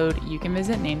episode, you can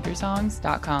visit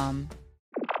Name3Songs.com.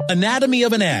 Anatomy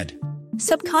of an ad.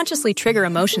 Subconsciously trigger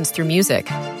emotions through music.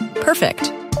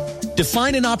 Perfect.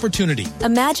 Define an opportunity.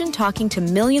 Imagine talking to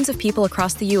millions of people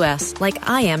across the U.S. like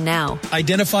I am now.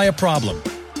 Identify a problem.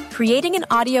 Creating an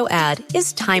audio ad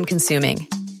is time-consuming.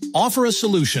 Offer a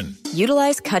solution.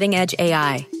 Utilize cutting-edge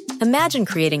AI. Imagine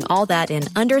creating all that in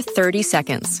under 30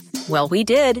 seconds. Well, we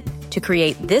did, to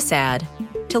create this ad.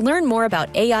 To learn more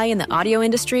about AI in the audio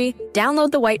industry,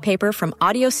 download the white paper from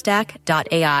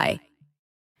audiostack.ai.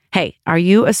 Hey, are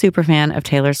you a superfan of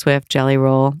Taylor Swift, Jelly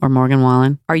Roll, or Morgan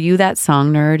Wallen? Are you that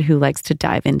song nerd who likes to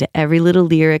dive into every little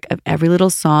lyric of every little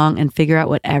song and figure out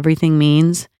what everything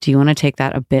means? Do you want to take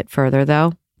that a bit further,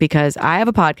 though? Because I have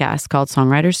a podcast called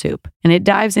Songwriter Soup, and it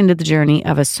dives into the journey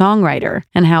of a songwriter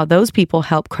and how those people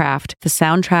help craft the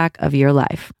soundtrack of your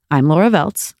life. I'm Laura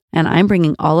Veltz, and I'm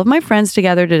bringing all of my friends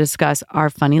together to discuss our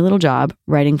funny little job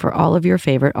writing for all of your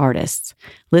favorite artists.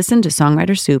 Listen to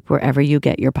Songwriter Soup wherever you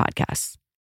get your podcasts.